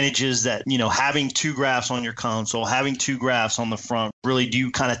advantages that, having two graphs on your console, having two graphs on the front, really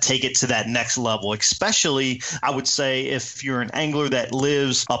do kind of take it to that next level, especially, I would say, if you're an angler that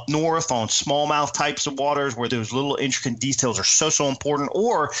lives up north on smallmouth types of waters where those little intricate details are so important,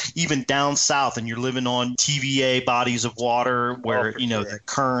 or even down south and you're living on TVA bodies of water where, the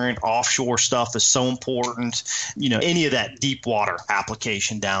current offshore stuff is so important, any of that deep water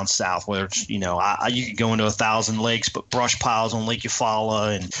application down south, whether it's, you could go into 1,000 lakes, but brush piles on Lake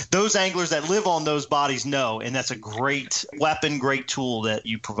Eufaula, and those anglers that live on those bodies know, and that's a great weapon, great tool that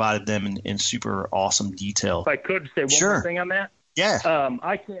you provided them in super awesome detail. If I could say one more thing on that. Yeah.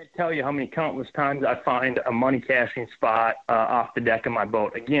 I can't tell you how many countless times I find a money caching spot off the deck of my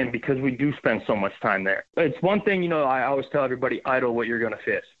boat. Again, because we do spend so much time there. It's one thing, I always tell everybody, idle what you're going to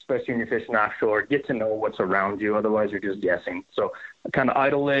fish, especially when you're fishing offshore. Get to know what's around you. Otherwise, you're just guessing. So kind of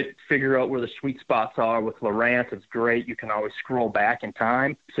idle it, figure out where the sweet spots are. With Lowrance, it's great. You can always scroll back in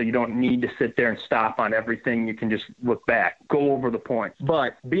time, so you don't need to sit there and stop on everything. You can just look back, go over the points.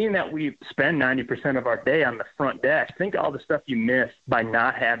 But being that we spend 90% of our day on the front deck, think all the stuff you miss by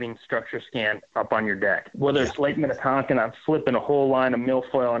not having structure scan up on your deck. Whether it's Lake Minnetonka and I'm flipping a whole line of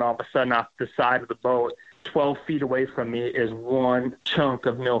milfoil, and all of a sudden off the side of the boat, 12 feet away from me is one chunk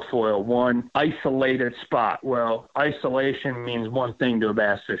of milfoil, one isolated spot. Well, isolation means one thing to a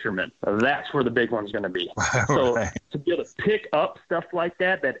bass fisherman. That's where the big one's going to be. So to be able to pick up stuff like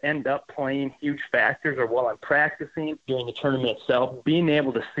that end up playing huge factors, or while I'm practicing during the tournament itself, being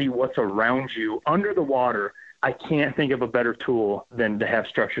able to see what's around you under the water, I can't think of a better tool than to have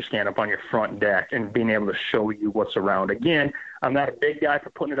structure scan up on your front deck and being able to show you what's around. Again, I'm not a big guy for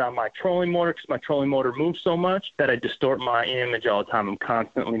putting it on my trolling motor because my trolling motor moves so much that I distort my image all the time. I'm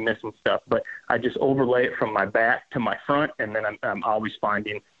constantly missing stuff, but I just overlay it from my back to my front, and then I'm always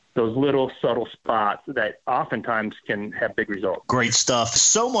finding those little subtle spots that oftentimes can have big results. Great stuff.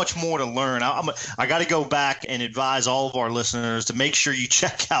 So much more to learn. I got to go back and advise all of our listeners to make sure you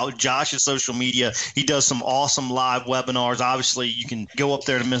check out Josh's social media. He does some awesome live webinars. Obviously, you can go up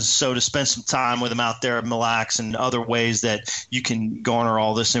there to Minnesota, spend some time with him out there at Mille Lacs, and other ways that you can garner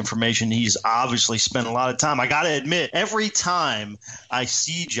all this information. He's obviously spent a lot of time. I got to admit, every time I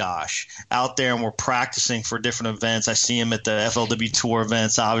see Josh out there and we're practicing for different events, I see him at the FLW Tour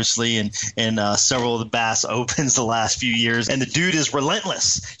events, obviously, and several of the Bass Opens the last few years. And the dude is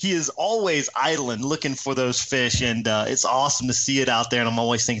relentless. He is always idling, looking for those fish, and it's awesome to see it out there. And I'm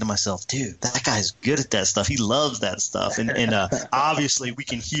always thinking to myself, dude, that guy's good at that stuff. He loves that stuff. And obviously we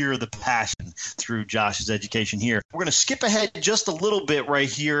can hear the passion through Josh's education here. We're going to skip ahead just a little bit right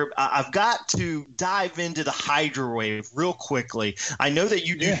here. I've got to dive into the Hydrowave real quickly. I know that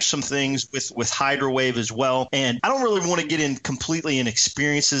you do some things with Hydrowave as well, and I don't really want to get in completely in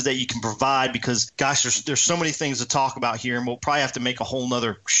experiences that you can provide because, gosh, there's so many things to talk about here, and we'll probably have to make a whole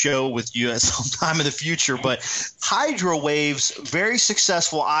nother show with you at some time in the future. But Hydrowaves, very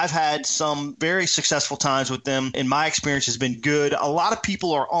successful. I've had some very successful times with them, and my experience has been good. A lot of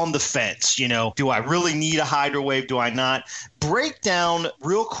people are on the fence. You know, do I really need a hydro wave? Do I not? Break down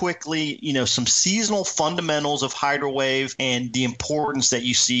real quickly, you know, some seasonal fundamentals of hydro wave and the importance that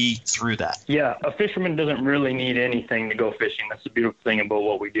you see through that. Yeah, a fisherman doesn't really need anything to go fishing. That's the beautiful thing about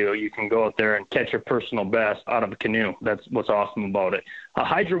what we do. You can go out there and catch your personal best out of a canoe. That's what's awesome about it. A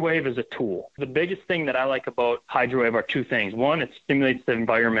hydro wave is a tool. The biggest thing that I like about hydro wave are two things. One, it stimulates the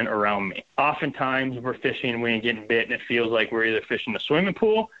environment around me. Oftentimes we're fishing and we ain't getting bit, and it feels like we're either fishing a swimming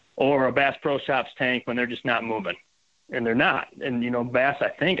pool or a Bass Pro Shops tank when they're just not moving. And they're not. And, you know, bass,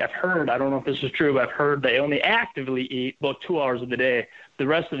 I don't know if this is true, but I've heard they only actively eat about 2 hours of the day. The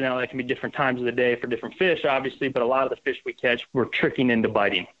rest of the now, that can be different times of the day for different fish, obviously, but a lot of the fish we catch, we're tricking into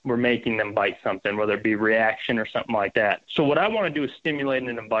biting. We're making them bite something, whether it be reaction or something like that. So what I want to do is stimulate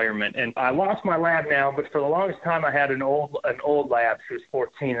an environment. And I lost my lab now, but for the longest time, I had an old lab. She was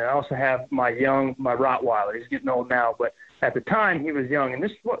 14. And I also have my Rottweiler. He's getting old now, but at the time, he was young, and this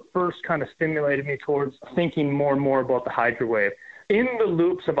is what first kind of stimulated me towards thinking more and more about the hydro wave. In the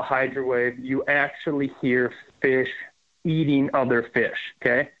loops of a hydro wave, you actually hear fish eating other fish,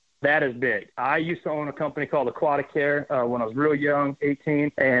 okay? That is big. I used to own a company called Aquatic Care when I was real young,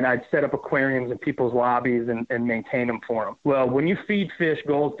 18, and I'd set up aquariums in people's lobbies and maintain them for them. Well, when you feed fish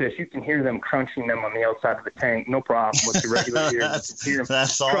goldfish, you can hear them crunching them on the outside of the tank, no problem with your regular ears. You can hear them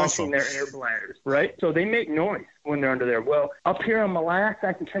crunching awesome. their air bladders, right? So they make noise when they're under there. Well, up here on Mille Lacs,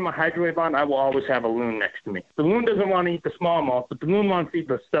 I can turn my hydro wave on. I will always have a loon next to me. The loon doesn't want to eat the smallmouth, but the loon wants to eat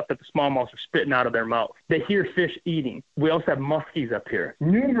the stuff that the smallmouths are spitting out of their mouth. They hear fish eating. We also have muskies up here.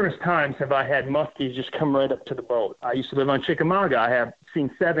 Numerous times have I had muskies just come right up to the boat. I used to live on Chickamauga. I have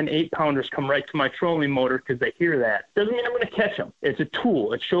seen 7-8 pounders come right to my trolling motor because they hear that. Doesn't mean I'm going to catch them. It's a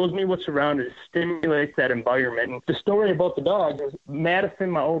tool. It shows me what's around. It stimulates that environment. And the story about the dogs is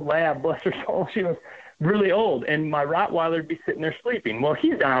Madison, my old lab, bless her soul, she was really old, and my Rottweiler would be sitting there sleeping. Well,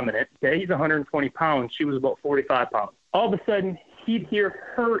 he's dominant, okay? He's 120 pounds. She was about 45 pounds. All of a sudden, he'd hear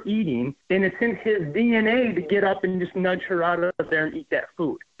her eating, and it's in his DNA to get up and just nudge her out of there and eat that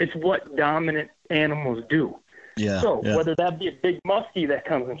food. It's what dominant animals do. Whether that be a big muskie that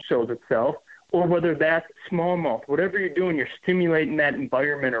comes and shows itself, or whether that's smallmouth, whatever you're doing, you're stimulating that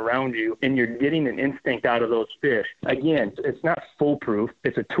environment around you, and you're getting an instinct out of those fish. Again, it's not foolproof.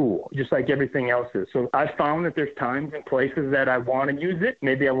 It's a tool, just like everything else is. So I've found that there's times and places that I want to use it.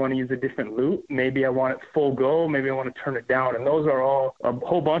 Maybe I want to use a different loop. Maybe I want it full go. Maybe I want to turn it down. And those are all a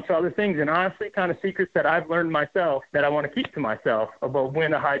whole bunch of other things. And honestly, kind of secrets that I've learned myself that I want to keep to myself about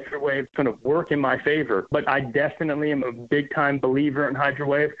when a hydro wave is going to work in my favor. But I definitely am a big-time believer in hydro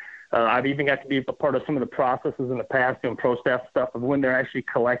wave. I've even got to be a part of some of the processes in the past doing pro staff stuff of when they're actually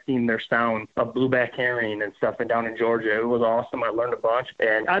collecting their sound of blueback herring and stuff and down in Georgia. It was awesome. I learned a bunch.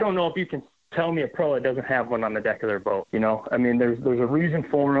 And I don't know if you can tell me a pro that doesn't have one on the deck of their boat. You know, I mean, there's a reason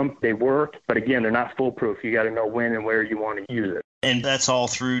for them. They work. But again, they're not foolproof. You got to know when and where you want to use it. And that's all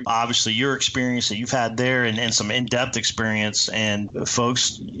through, obviously, your experience that you've had there and some in-depth experience. And,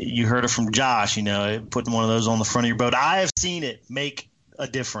 folks, you heard it from Josh, you know, putting one of those on the front of your boat. I have seen it make a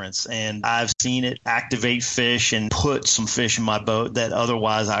difference, and I've seen it activate fish and put some fish in my boat that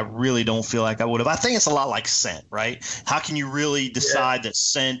otherwise I really don't feel like I would have. I think it's a lot like scent, right? How can you really decide that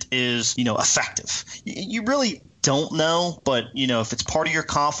scent is, you know, effective? You really don't know, but you know, if it's part of your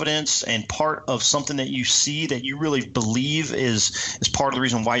confidence and part of something that you see that you really believe is part of the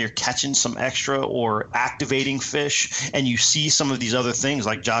reason why you're catching some extra or activating fish, and you see some of these other things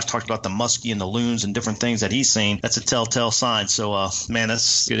like Josh talked about, the muskie and the loons and different things that he's seen, that's a telltale sign. So man,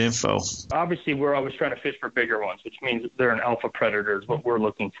 that's good info. Obviously we're always trying to fish for bigger ones, which means they're an alpha predator is what we're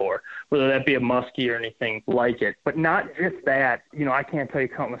looking for, whether that be a muskie or anything like it. But not just that, you know, I can't tell you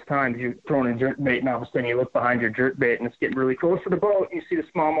countless times you've thrown in jerk bait and all of a sudden you look behind your jerk bait and it's getting really close to the boat. You see the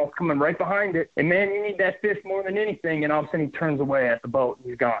smallmouth coming right behind it. And man, you need that fish more than anything. And all of a sudden he turns away at the boat and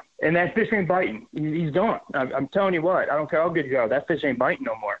he's gone. And that fish ain't biting. He's gone. I'm telling you what, I don't care how good you are. That fish ain't biting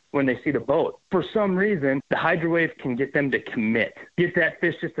no more when they see the boat. For some reason, the hydro wave can get them to commit. Get that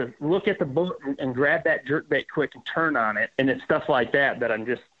fish just to look at the boat and grab that jerk bait quick and turn on it. And it's stuff like that I'm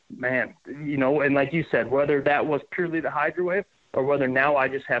just, man, you know, and like you said, whether that was purely the hydro wave or whether now I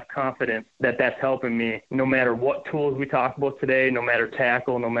just have confidence that that's helping me no matter what tools we talk about today, no matter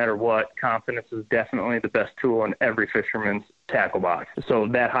tackle, no matter what, confidence is definitely the best tool in every fisherman's tackle box. So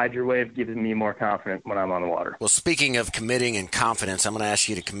that HydroWave gives me more confidence when I'm on the water. Well, speaking of committing and confidence, I'm going to ask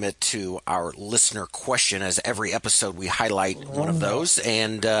you to commit to our listener question. As every episode, we highlight one of those.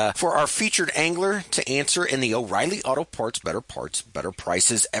 And for our featured angler to answer in the O'Reilly Auto Parts, Better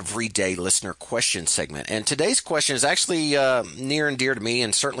Prices, Everyday Listener Question segment. And today's question is actually near and dear to me,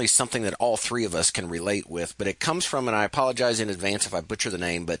 and certainly something that all three of us can relate with. But it comes from, and I apologize in advance if I butcher the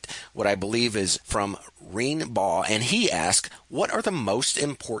name, but what I believe is from Reen Baugh. And he asked, what are the most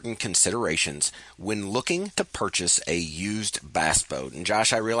important considerations when looking to purchase a used bass boat? And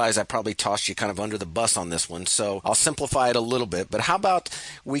Josh, I realize I probably tossed you kind of under the bus on this one, so I'll simplify it a little bit. But how about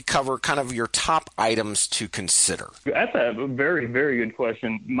we cover kind of your top items to consider? That's a very, very good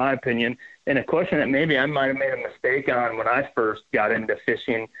question, in my opinion, and a question that maybe I might have made a mistake on when I first got into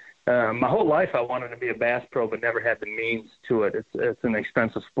fishing. My whole life I wanted to be a bass pro, but never had the means to it. It's an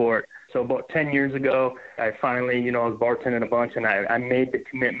expensive sport. So about 10 years ago, I finally, I was bartending a bunch, and I made the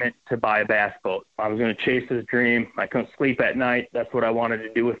commitment to buy a bass boat. I was going to chase this dream. I couldn't sleep at night. That's what I wanted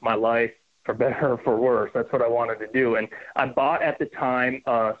to do with my life, for better or for worse. That's what I wanted to do. And I bought at the time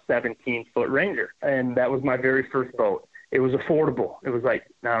a 17-foot Ranger, and that was my very first boat. It was affordable. It was like,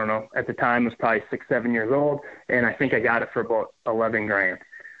 I don't know, at the time it was probably 6-7 years old, and I think I got it for about $11,000.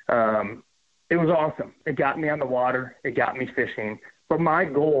 It was awesome. It got me on the water. It got me fishing. But my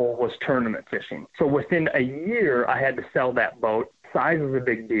goal was tournament fishing. So within a year, I had to sell that boat. Size is a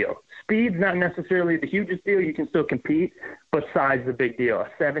big deal. Speed's not necessarily the hugest deal. You can still compete, but size is a big deal. A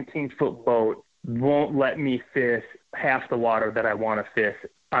 17-foot boat won't let me fish half the water that I want to fish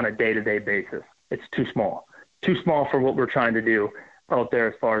on a day-to-day basis. It's too small. Too small for what we're trying to do out there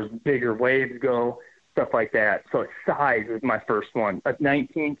as far as bigger waves go, stuff like that. So size is my first one. A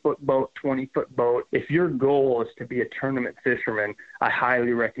 19-foot boat, 20-foot boat. If your goal is to be a tournament fisherman, I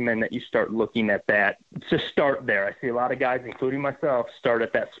highly recommend that you start looking at that. Just start there. I see a lot of guys, including myself, start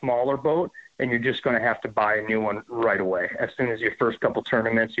at that smaller boat, and you're just going to have to buy a new one right away. As soon as your first couple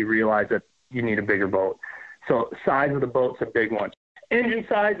tournaments, you realize that you need a bigger boat. So size of the boat's a big one. Engine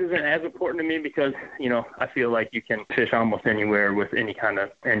size isn't as important to me because, I feel like you can fish almost anywhere with any kind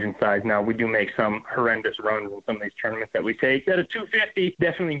of engine size. Now, we do make some horrendous runs in some of these tournaments that we take. That a 250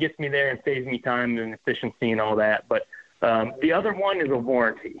 definitely gets me there and saves me time and efficiency and all that. But the other one is a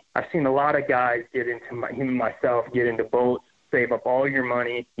warranty. I've seen a lot of guys get into boats, save up all your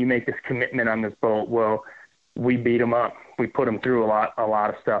money. You make this commitment on this boat. Well, we beat them up. We put them through a lot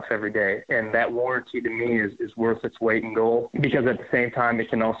of stuff every day. And that warranty to me is worth its weight in gold, because at the same time, it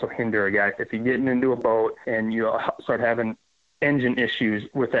can also hinder a guy. If you're getting into a boat and you start having engine issues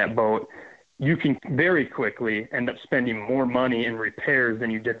with that boat, you can very quickly end up spending more money in repairs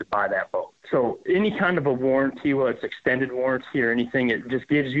than you did to buy that boat. So any kind of a warranty, whether it's extended warranty or anything, it just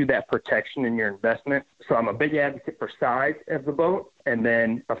gives you that protection in your investment. So I'm a big advocate for size of the boat, and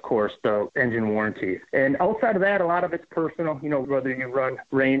then, of course, the engine warranty. And outside of that, a lot of it's personal. Whether you run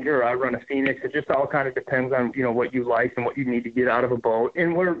Ranger or I run a Phoenix, it just all kind of depends on, what you like and what you need to get out of a boat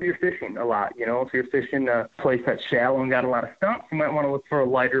and where you're fishing a lot. If you're fishing a place that's shallow and got a lot of stumps, you might want to look for a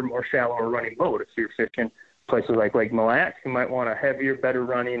lighter, more shallower running boat. If you're fishing places like Lake Mille Lacs, you might want a heavier, better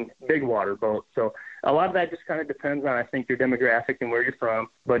running, big water boat. So a lot of that just kind of depends on, I think, your demographic and where you're from.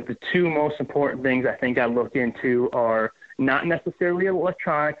 But the two most important things I think I look into are not necessarily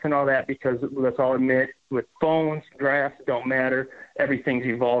electronics and all that, because let's all admit, with phones, drafts, don't matter. Everything's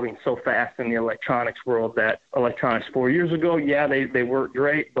evolving so fast in the electronics world that electronics 4 years ago, yeah, they work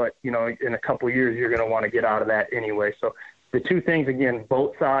great, but, in a couple of years, you're going to want to get out of that anyway. So the two things, again,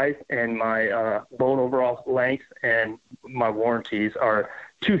 boat size and my boat overall length and my warranties are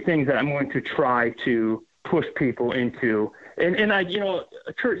two things that I'm going to try to push people into. And I,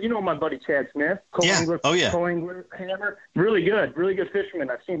 Kurt, my buddy Chad Smith, co-angler, hammer, really good fisherman.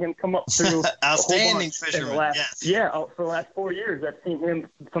 I've seen him come up through outstanding fisherman. For the last 4 years, I've seen him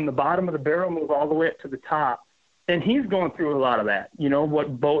from the bottom of the barrel move all the way up to the top, and he's going through a lot of that.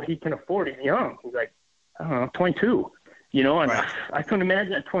 What boat he can afford. He's young. He's like, I don't know, 22. And right. I couldn't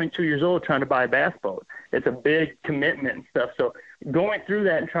imagine at 22 years old trying to buy a bass boat. It's a big commitment and stuff. So going through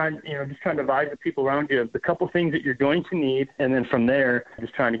that and trying to advise the people around you the couple things that you're going to need, and then from there,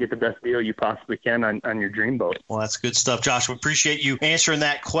 just trying to get the best deal you possibly can on your dream boat. Well, that's good stuff, Josh. We appreciate you answering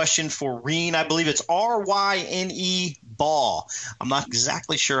that question for Reen. I believe it's RYNE Ball. I'm not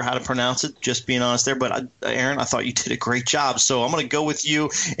exactly sure how to pronounce it, just being honest there, but Aaron, I thought you did a great job. So I'm going to go with you.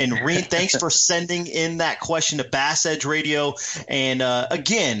 And Reen, thanks for sending in that question to Bass Edge Radio. And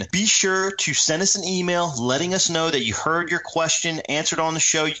again, be sure to send us an email letting us know that you heard your question answered on the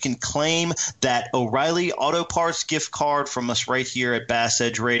show. You can claim that O'Reilly Auto Parts gift card from us right here at Bass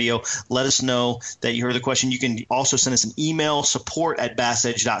Edge Radio. Let us know that you heard the question. You can also send us an email,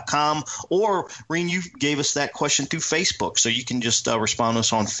 support@bassedge.com. Or, Reen, you gave us that question through Facebook, so you can just respond to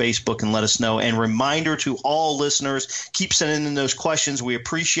us on Facebook and let us know. And reminder to all listeners, keep sending in those questions. We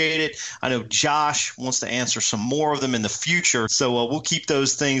appreciate it. I know Josh wants to answer some more of them in the future, so we'll keep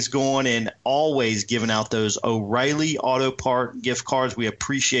those things going and always giving out those O'Reilly Auto Part gift cards. We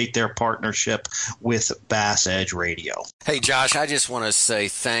appreciate their partnership with Bass Edge Radio. Hey, Josh, I just want to say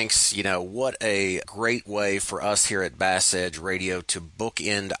thanks. You know, what a great way for us here at Bass Edge Radio to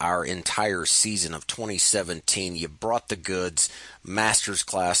bookend our entire season of 2017. You brought the goods, master's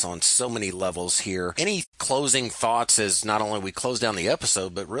class on so many levels here. Any closing thoughts as not only we close down the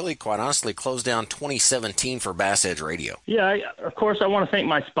episode, but really, quite honestly, close down 2017 for Bass Edge Radio? Yeah, of course, I want to thank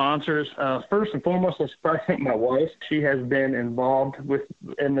my sponsors. First and foremost, I should thank my wife. She has been involved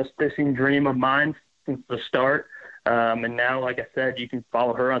in this fishing dream of mine since the start. And now, like I said, you can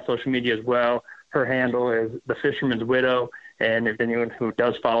follow her on social media as well. Her handle is The Fisherman's Widow. And if anyone who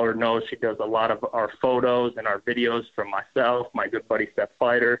does follow her knows, she does a lot of our photos and our videos from myself, my good buddy Seth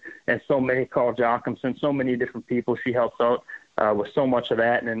Fighter, and so many, Carl Jochimson, so many different people. She helps out with so much of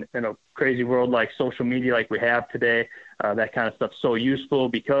that. And in a crazy world like social media like we have today, that kind of stuff's so useful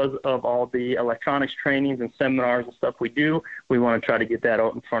because of all the electronics trainings and seminars and stuff we do. We want to try to get that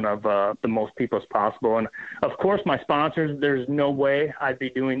out in front of the most people as possible. And, of course, my sponsors, there's no way I'd be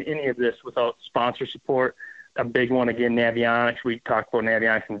doing any of this without sponsor support. A big one, again, Navionics. We talked about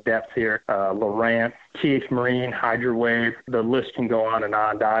Navionics in depth here. Lowrance, TH Marine, Hydrowave. The list can go on and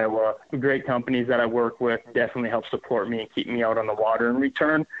on. Daiwa. Great companies that I work with definitely help support me and keep me out on the water. In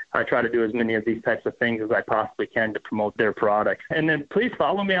return, I try to do as many of these types of things as I possibly can to promote their products. And then please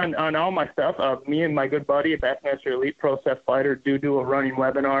follow me on all my stuff. Me and my good buddy, Bassmaster Elite Pro Seth Fighter, do a running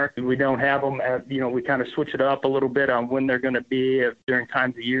webinar. We don't have them we kind of switch it up a little bit on when they're going to be during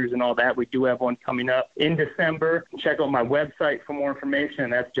times of years and all that. We do have one coming up in December. Check out my website for more information.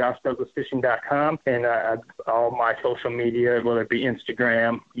 That's JoshDouglasFishing.com. And all my social media, whether it be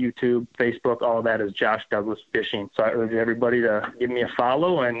Instagram, YouTube, Facebook, all of that is Josh Douglas Fishing. So I urge everybody to give me a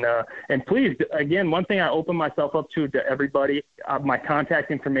follow. And please, again, one thing I open myself up to everybody, my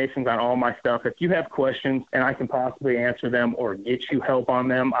contact information is on all my stuff. If you have questions and I can possibly answer them or get you help on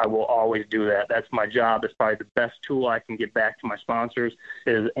them, I will always do that. That's my job. It's probably the best tool I can get back to my sponsors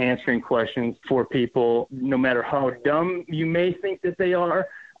is answering questions for people, no matter how dumb you may think that they are.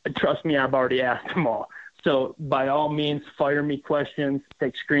 Trust me, I've already asked them all. So by all means, fire me questions,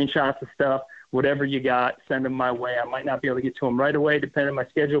 take screenshots of stuff, whatever you got, send them my way. I might not be able to get to them right away, depending on my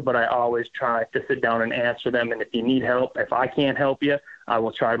schedule, but I always try to sit down and answer them. And if you need help, if I can't help you, I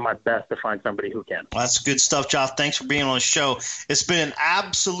will try my best to find somebody who can. Well, that's good stuff, Josh. Thanks for being on the show. It's been an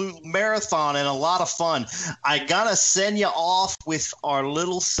absolute marathon and a lot of fun. I got to send you off with our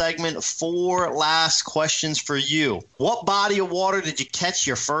little segment, 4 last questions for you. What body of water did you catch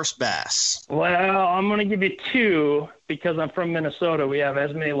your first bass? Well, I'm going to give you 2 because I'm from Minnesota. We have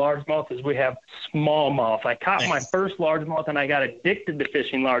as many largemouth as we have smallmouth. I caught my first largemouth, and I got addicted to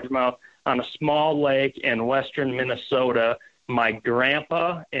fishing largemouth on a small lake in western Minnesota. My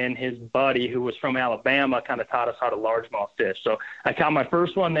grandpa and his buddy, who was from Alabama, kind of taught us how to largemouth fish. So I caught my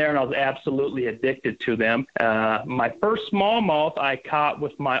first one there, and I was absolutely addicted to them. My first smallmouth I caught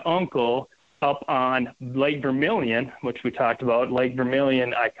with my uncle up on Lake Vermilion, which we talked about. Lake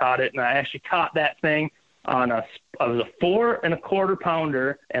Vermilion, I caught it, and I actually caught that thing on it was a 4 1/4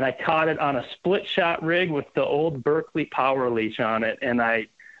 pounder, and I caught it on a split shot rig with the old Berkeley power leash on it, and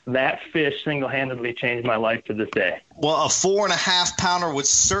that fish single-handedly changed my life to this day. Well, a 4 1/2 pounder would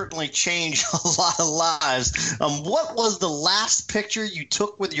certainly change a lot of lives. What was the last picture you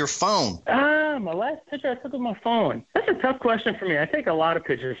took with your phone? My last picture I took with my phone. That's a tough question for me. I take a lot of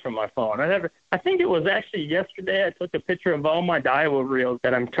pictures from my phone. I think it was actually yesterday I took a picture of all my Daiwa reels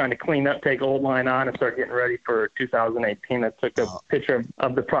that I'm trying to clean up, take old line on, and start getting ready for 2018. I took a picture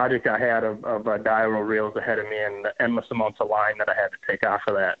of the project I had of Daiwa reels ahead of me and the endless amounts of line that I had to take off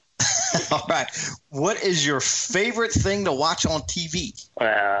of that. All right. What is your favorite thing to watch on TV?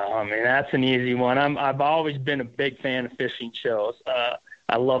 Well, I mean, that's an easy one. I've always been a big fan of fishing shows.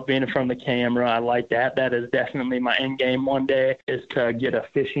 I love being in front of the camera. I like that. That is definitely my end game one day, is to get a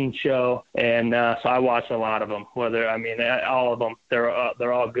fishing show. And so I watch a lot of them, all of them.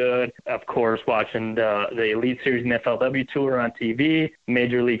 They're all good. Of course, watching the Elite Series and FLW Tour on TV,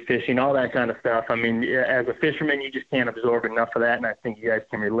 Major League Fishing, all that kind of stuff. I mean, as a fisherman, you just can't absorb enough of that, and I think you guys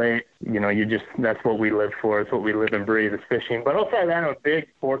can relate. That's what we live for. It's what we live and breathe, is fishing. But outside of that, I'm a big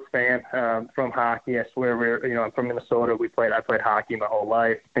sports fan from hockey. I swear I'm from Minnesota. I played hockey my whole life.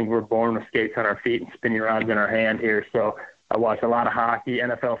 I think we're born with skates on our feet and spinning rods in our hand here. So I watch a lot of hockey,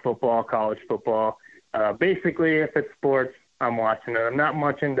 NFL football, college football. Basically, if it's sports, I'm watching it. I'm not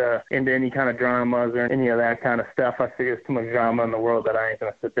much into any kind of dramas or any of that kind of stuff. I think there's too much drama in the world that I ain't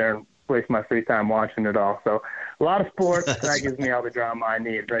going to sit there and waste my free time watching it all. So a lot of sports, that gives me all the drama I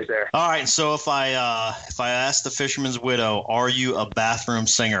need right there. All right, so if I ask the Fisherman's Widow, are you a bathroom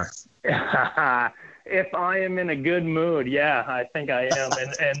singer? If I am in a good mood, yeah, I think I am,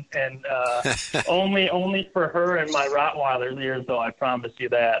 and only for her and my Rottweiler's ears, though. I promise you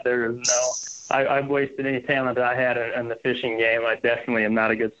that. There is I've wasted any talent that I had in the fishing game. I definitely am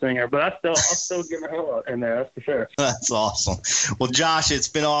not a good singer, but I'll still give her hell in there, that's for sure. That's awesome. Well, Josh, it's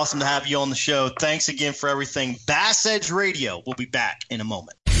been awesome to have you on the show. Thanks again for everything. Bass Edge Radio. We'll be back in a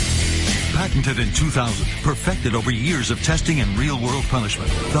moment. Patented in 2000, perfected over years of testing and real-world punishment,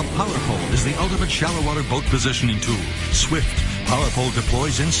 the PowerPole is the ultimate shallow water boat positioning tool. Swift. PowerPole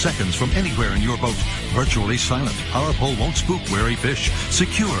deploys in seconds from anywhere in your boat. Virtually silent. PowerPole won't spook wary fish.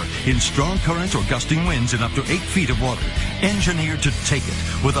 Secure in strong currents or gusting winds in up to 8 feet of water. Engineered to take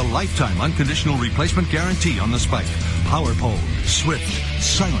it with a lifetime unconditional replacement guarantee on the spike. PowerPole. Swift.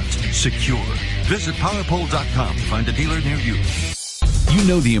 Silent. Secure. Visit PowerPole.com to find a dealer near you. You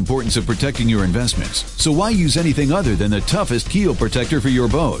know the importance of protecting your investments, so why use anything other than the toughest keel protector for your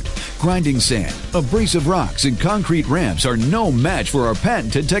boat? Grinding sand, abrasive rocks, and concrete ramps are no match for our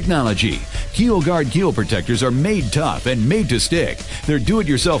patented technology. KeelGuard keel protectors are made tough and made to stick. Their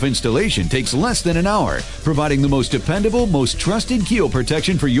do-it-yourself installation takes less than an hour, providing the most dependable, most trusted keel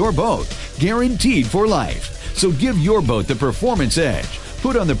protection for your boat, guaranteed for life. So give your boat the performance edge.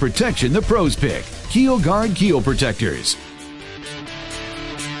 Put on the protection the pros pick. KeelGuard keel protectors.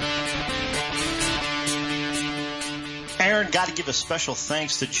 Aaron, got to give a special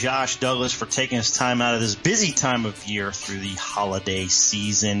thanks to Josh Douglas for taking his time out of this busy time of year through the holiday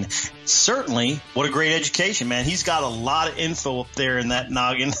season. Certainly, what a great education, man. He's got a lot of info up there in that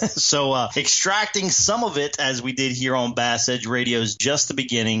noggin. So extracting some of it, as we did here on Bass Edge Radio, is just the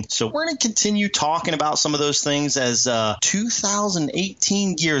beginning. So we're going to continue talking about some of those things as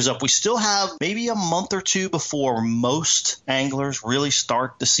 2018 gears up. We still have maybe a month or two before most anglers really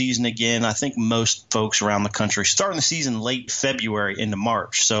start the season again. I think most folks around the country starting the season late February into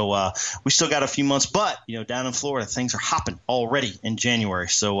March. So we still got a few months, but down in Florida, things are hopping already in January.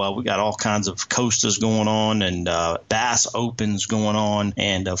 So we got all kinds of coasters going on and Bass Opens going on.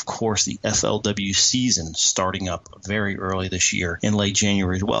 And of course, the FLW season starting up very early this year in late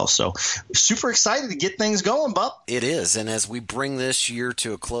January as well. So super excited to get things going, Bub. It is. And as we bring this year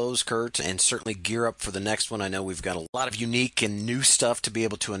to a close, Kurt, and certainly gear up for the next one, I know we've got a lot of unique and new stuff to be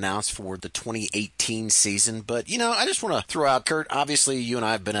able to announce for the 2018 season. But, I just want to throw out, Kurt, obviously you and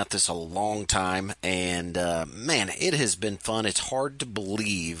I have been at this a long time, and man, it has been fun. It's hard to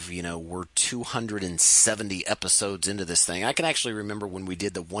believe, we're 270 episodes into this thing. I can actually remember when we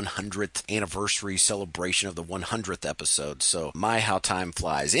did the 100th anniversary celebration of the 100th episode. So how time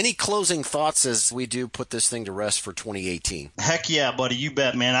flies. Any closing thoughts as we do put this thing to rest for 2018? Heck yeah, buddy. You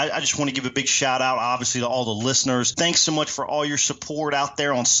bet, man. I just want to give a big shout out, obviously, to all the listeners. Thanks so much for all your support out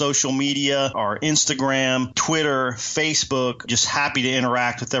there on social media, our Instagram, Twitter, Facebook. Just happy to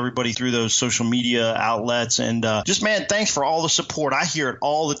interact with everybody through those social media outlets. And just, man, thanks for all the support. I hear it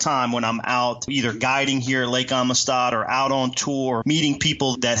all the time when I'm out either guiding here at Lake Amistad or out on tour, meeting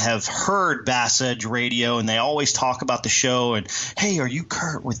people that have heard Bass Edge Radio, and they always talk about the show and, hey, are you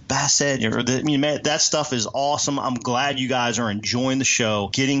Kurt with Bass Edge? Man, that stuff is awesome. I'm glad you guys are enjoying the show,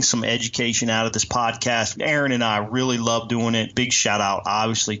 getting some education out of this podcast. Aaron and I really love doing it. Big shout out,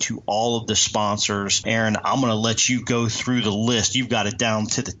 obviously, to all of the sponsors. Aaron, I'm going to let you go through the list. You've got it down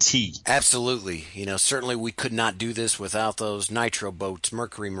to the T. Absolutely. Certainly we could not do this without those Nitro Boats,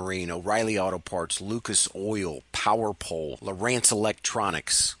 Mercury Marine, O'Reilly Auto Parts, Lucas Oil, PowerPole, Lowrance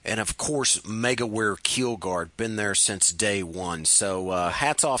Electronics, and of course, MegaWare KeelGuard. Been there since day one. So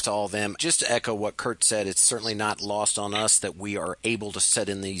hats off to all of them. Just to echo what Kurt said, it's certainly not lost on us that we are able to sit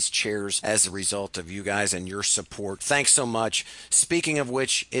in these chairs as a result of you guys and your support. Thanks so much. Speaking of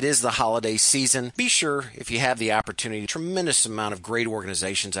which, it is the holiday season. Be sure, if you have the opportunity certainly a tremendous amount of great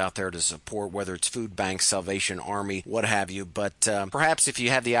organizations out there to support, whether it's food banks, Salvation Army, what have you. But perhaps if you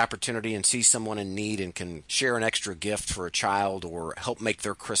have the opportunity and see someone in need and can share an extra gift for a child or help make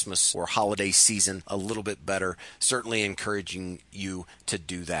their Christmas or holiday season a little bit better, certainly encouraging you to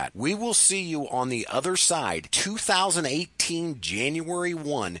do that. We will see you on the other side. 2018, January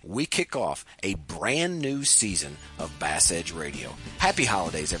 1, we kick off a brand new season of Bass Edge Radio. Happy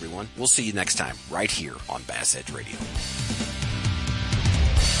holidays, everyone. We'll see you next time right here on Bass Edge Radio.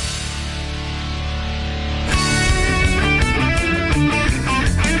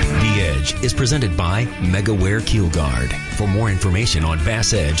 The Edge is presented by MegaWare Keel Guard. For more information on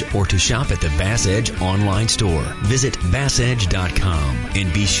Bass Edge or to shop at the Bass Edge online store, visit BassEdge.com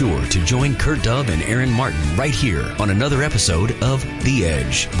and be sure to join Kurt Dove and Aaron Martin right here on another episode of The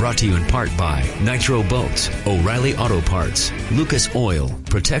Edge, brought to you in part by Nitro Boats, O'Reilly Auto Parts, Lucas Oil,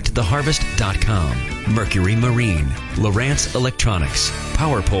 ProtectTheHarvest.com, Mercury Marine, Lowrance Electronics,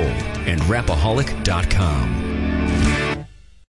 PowerPole, and Rapaholic.com.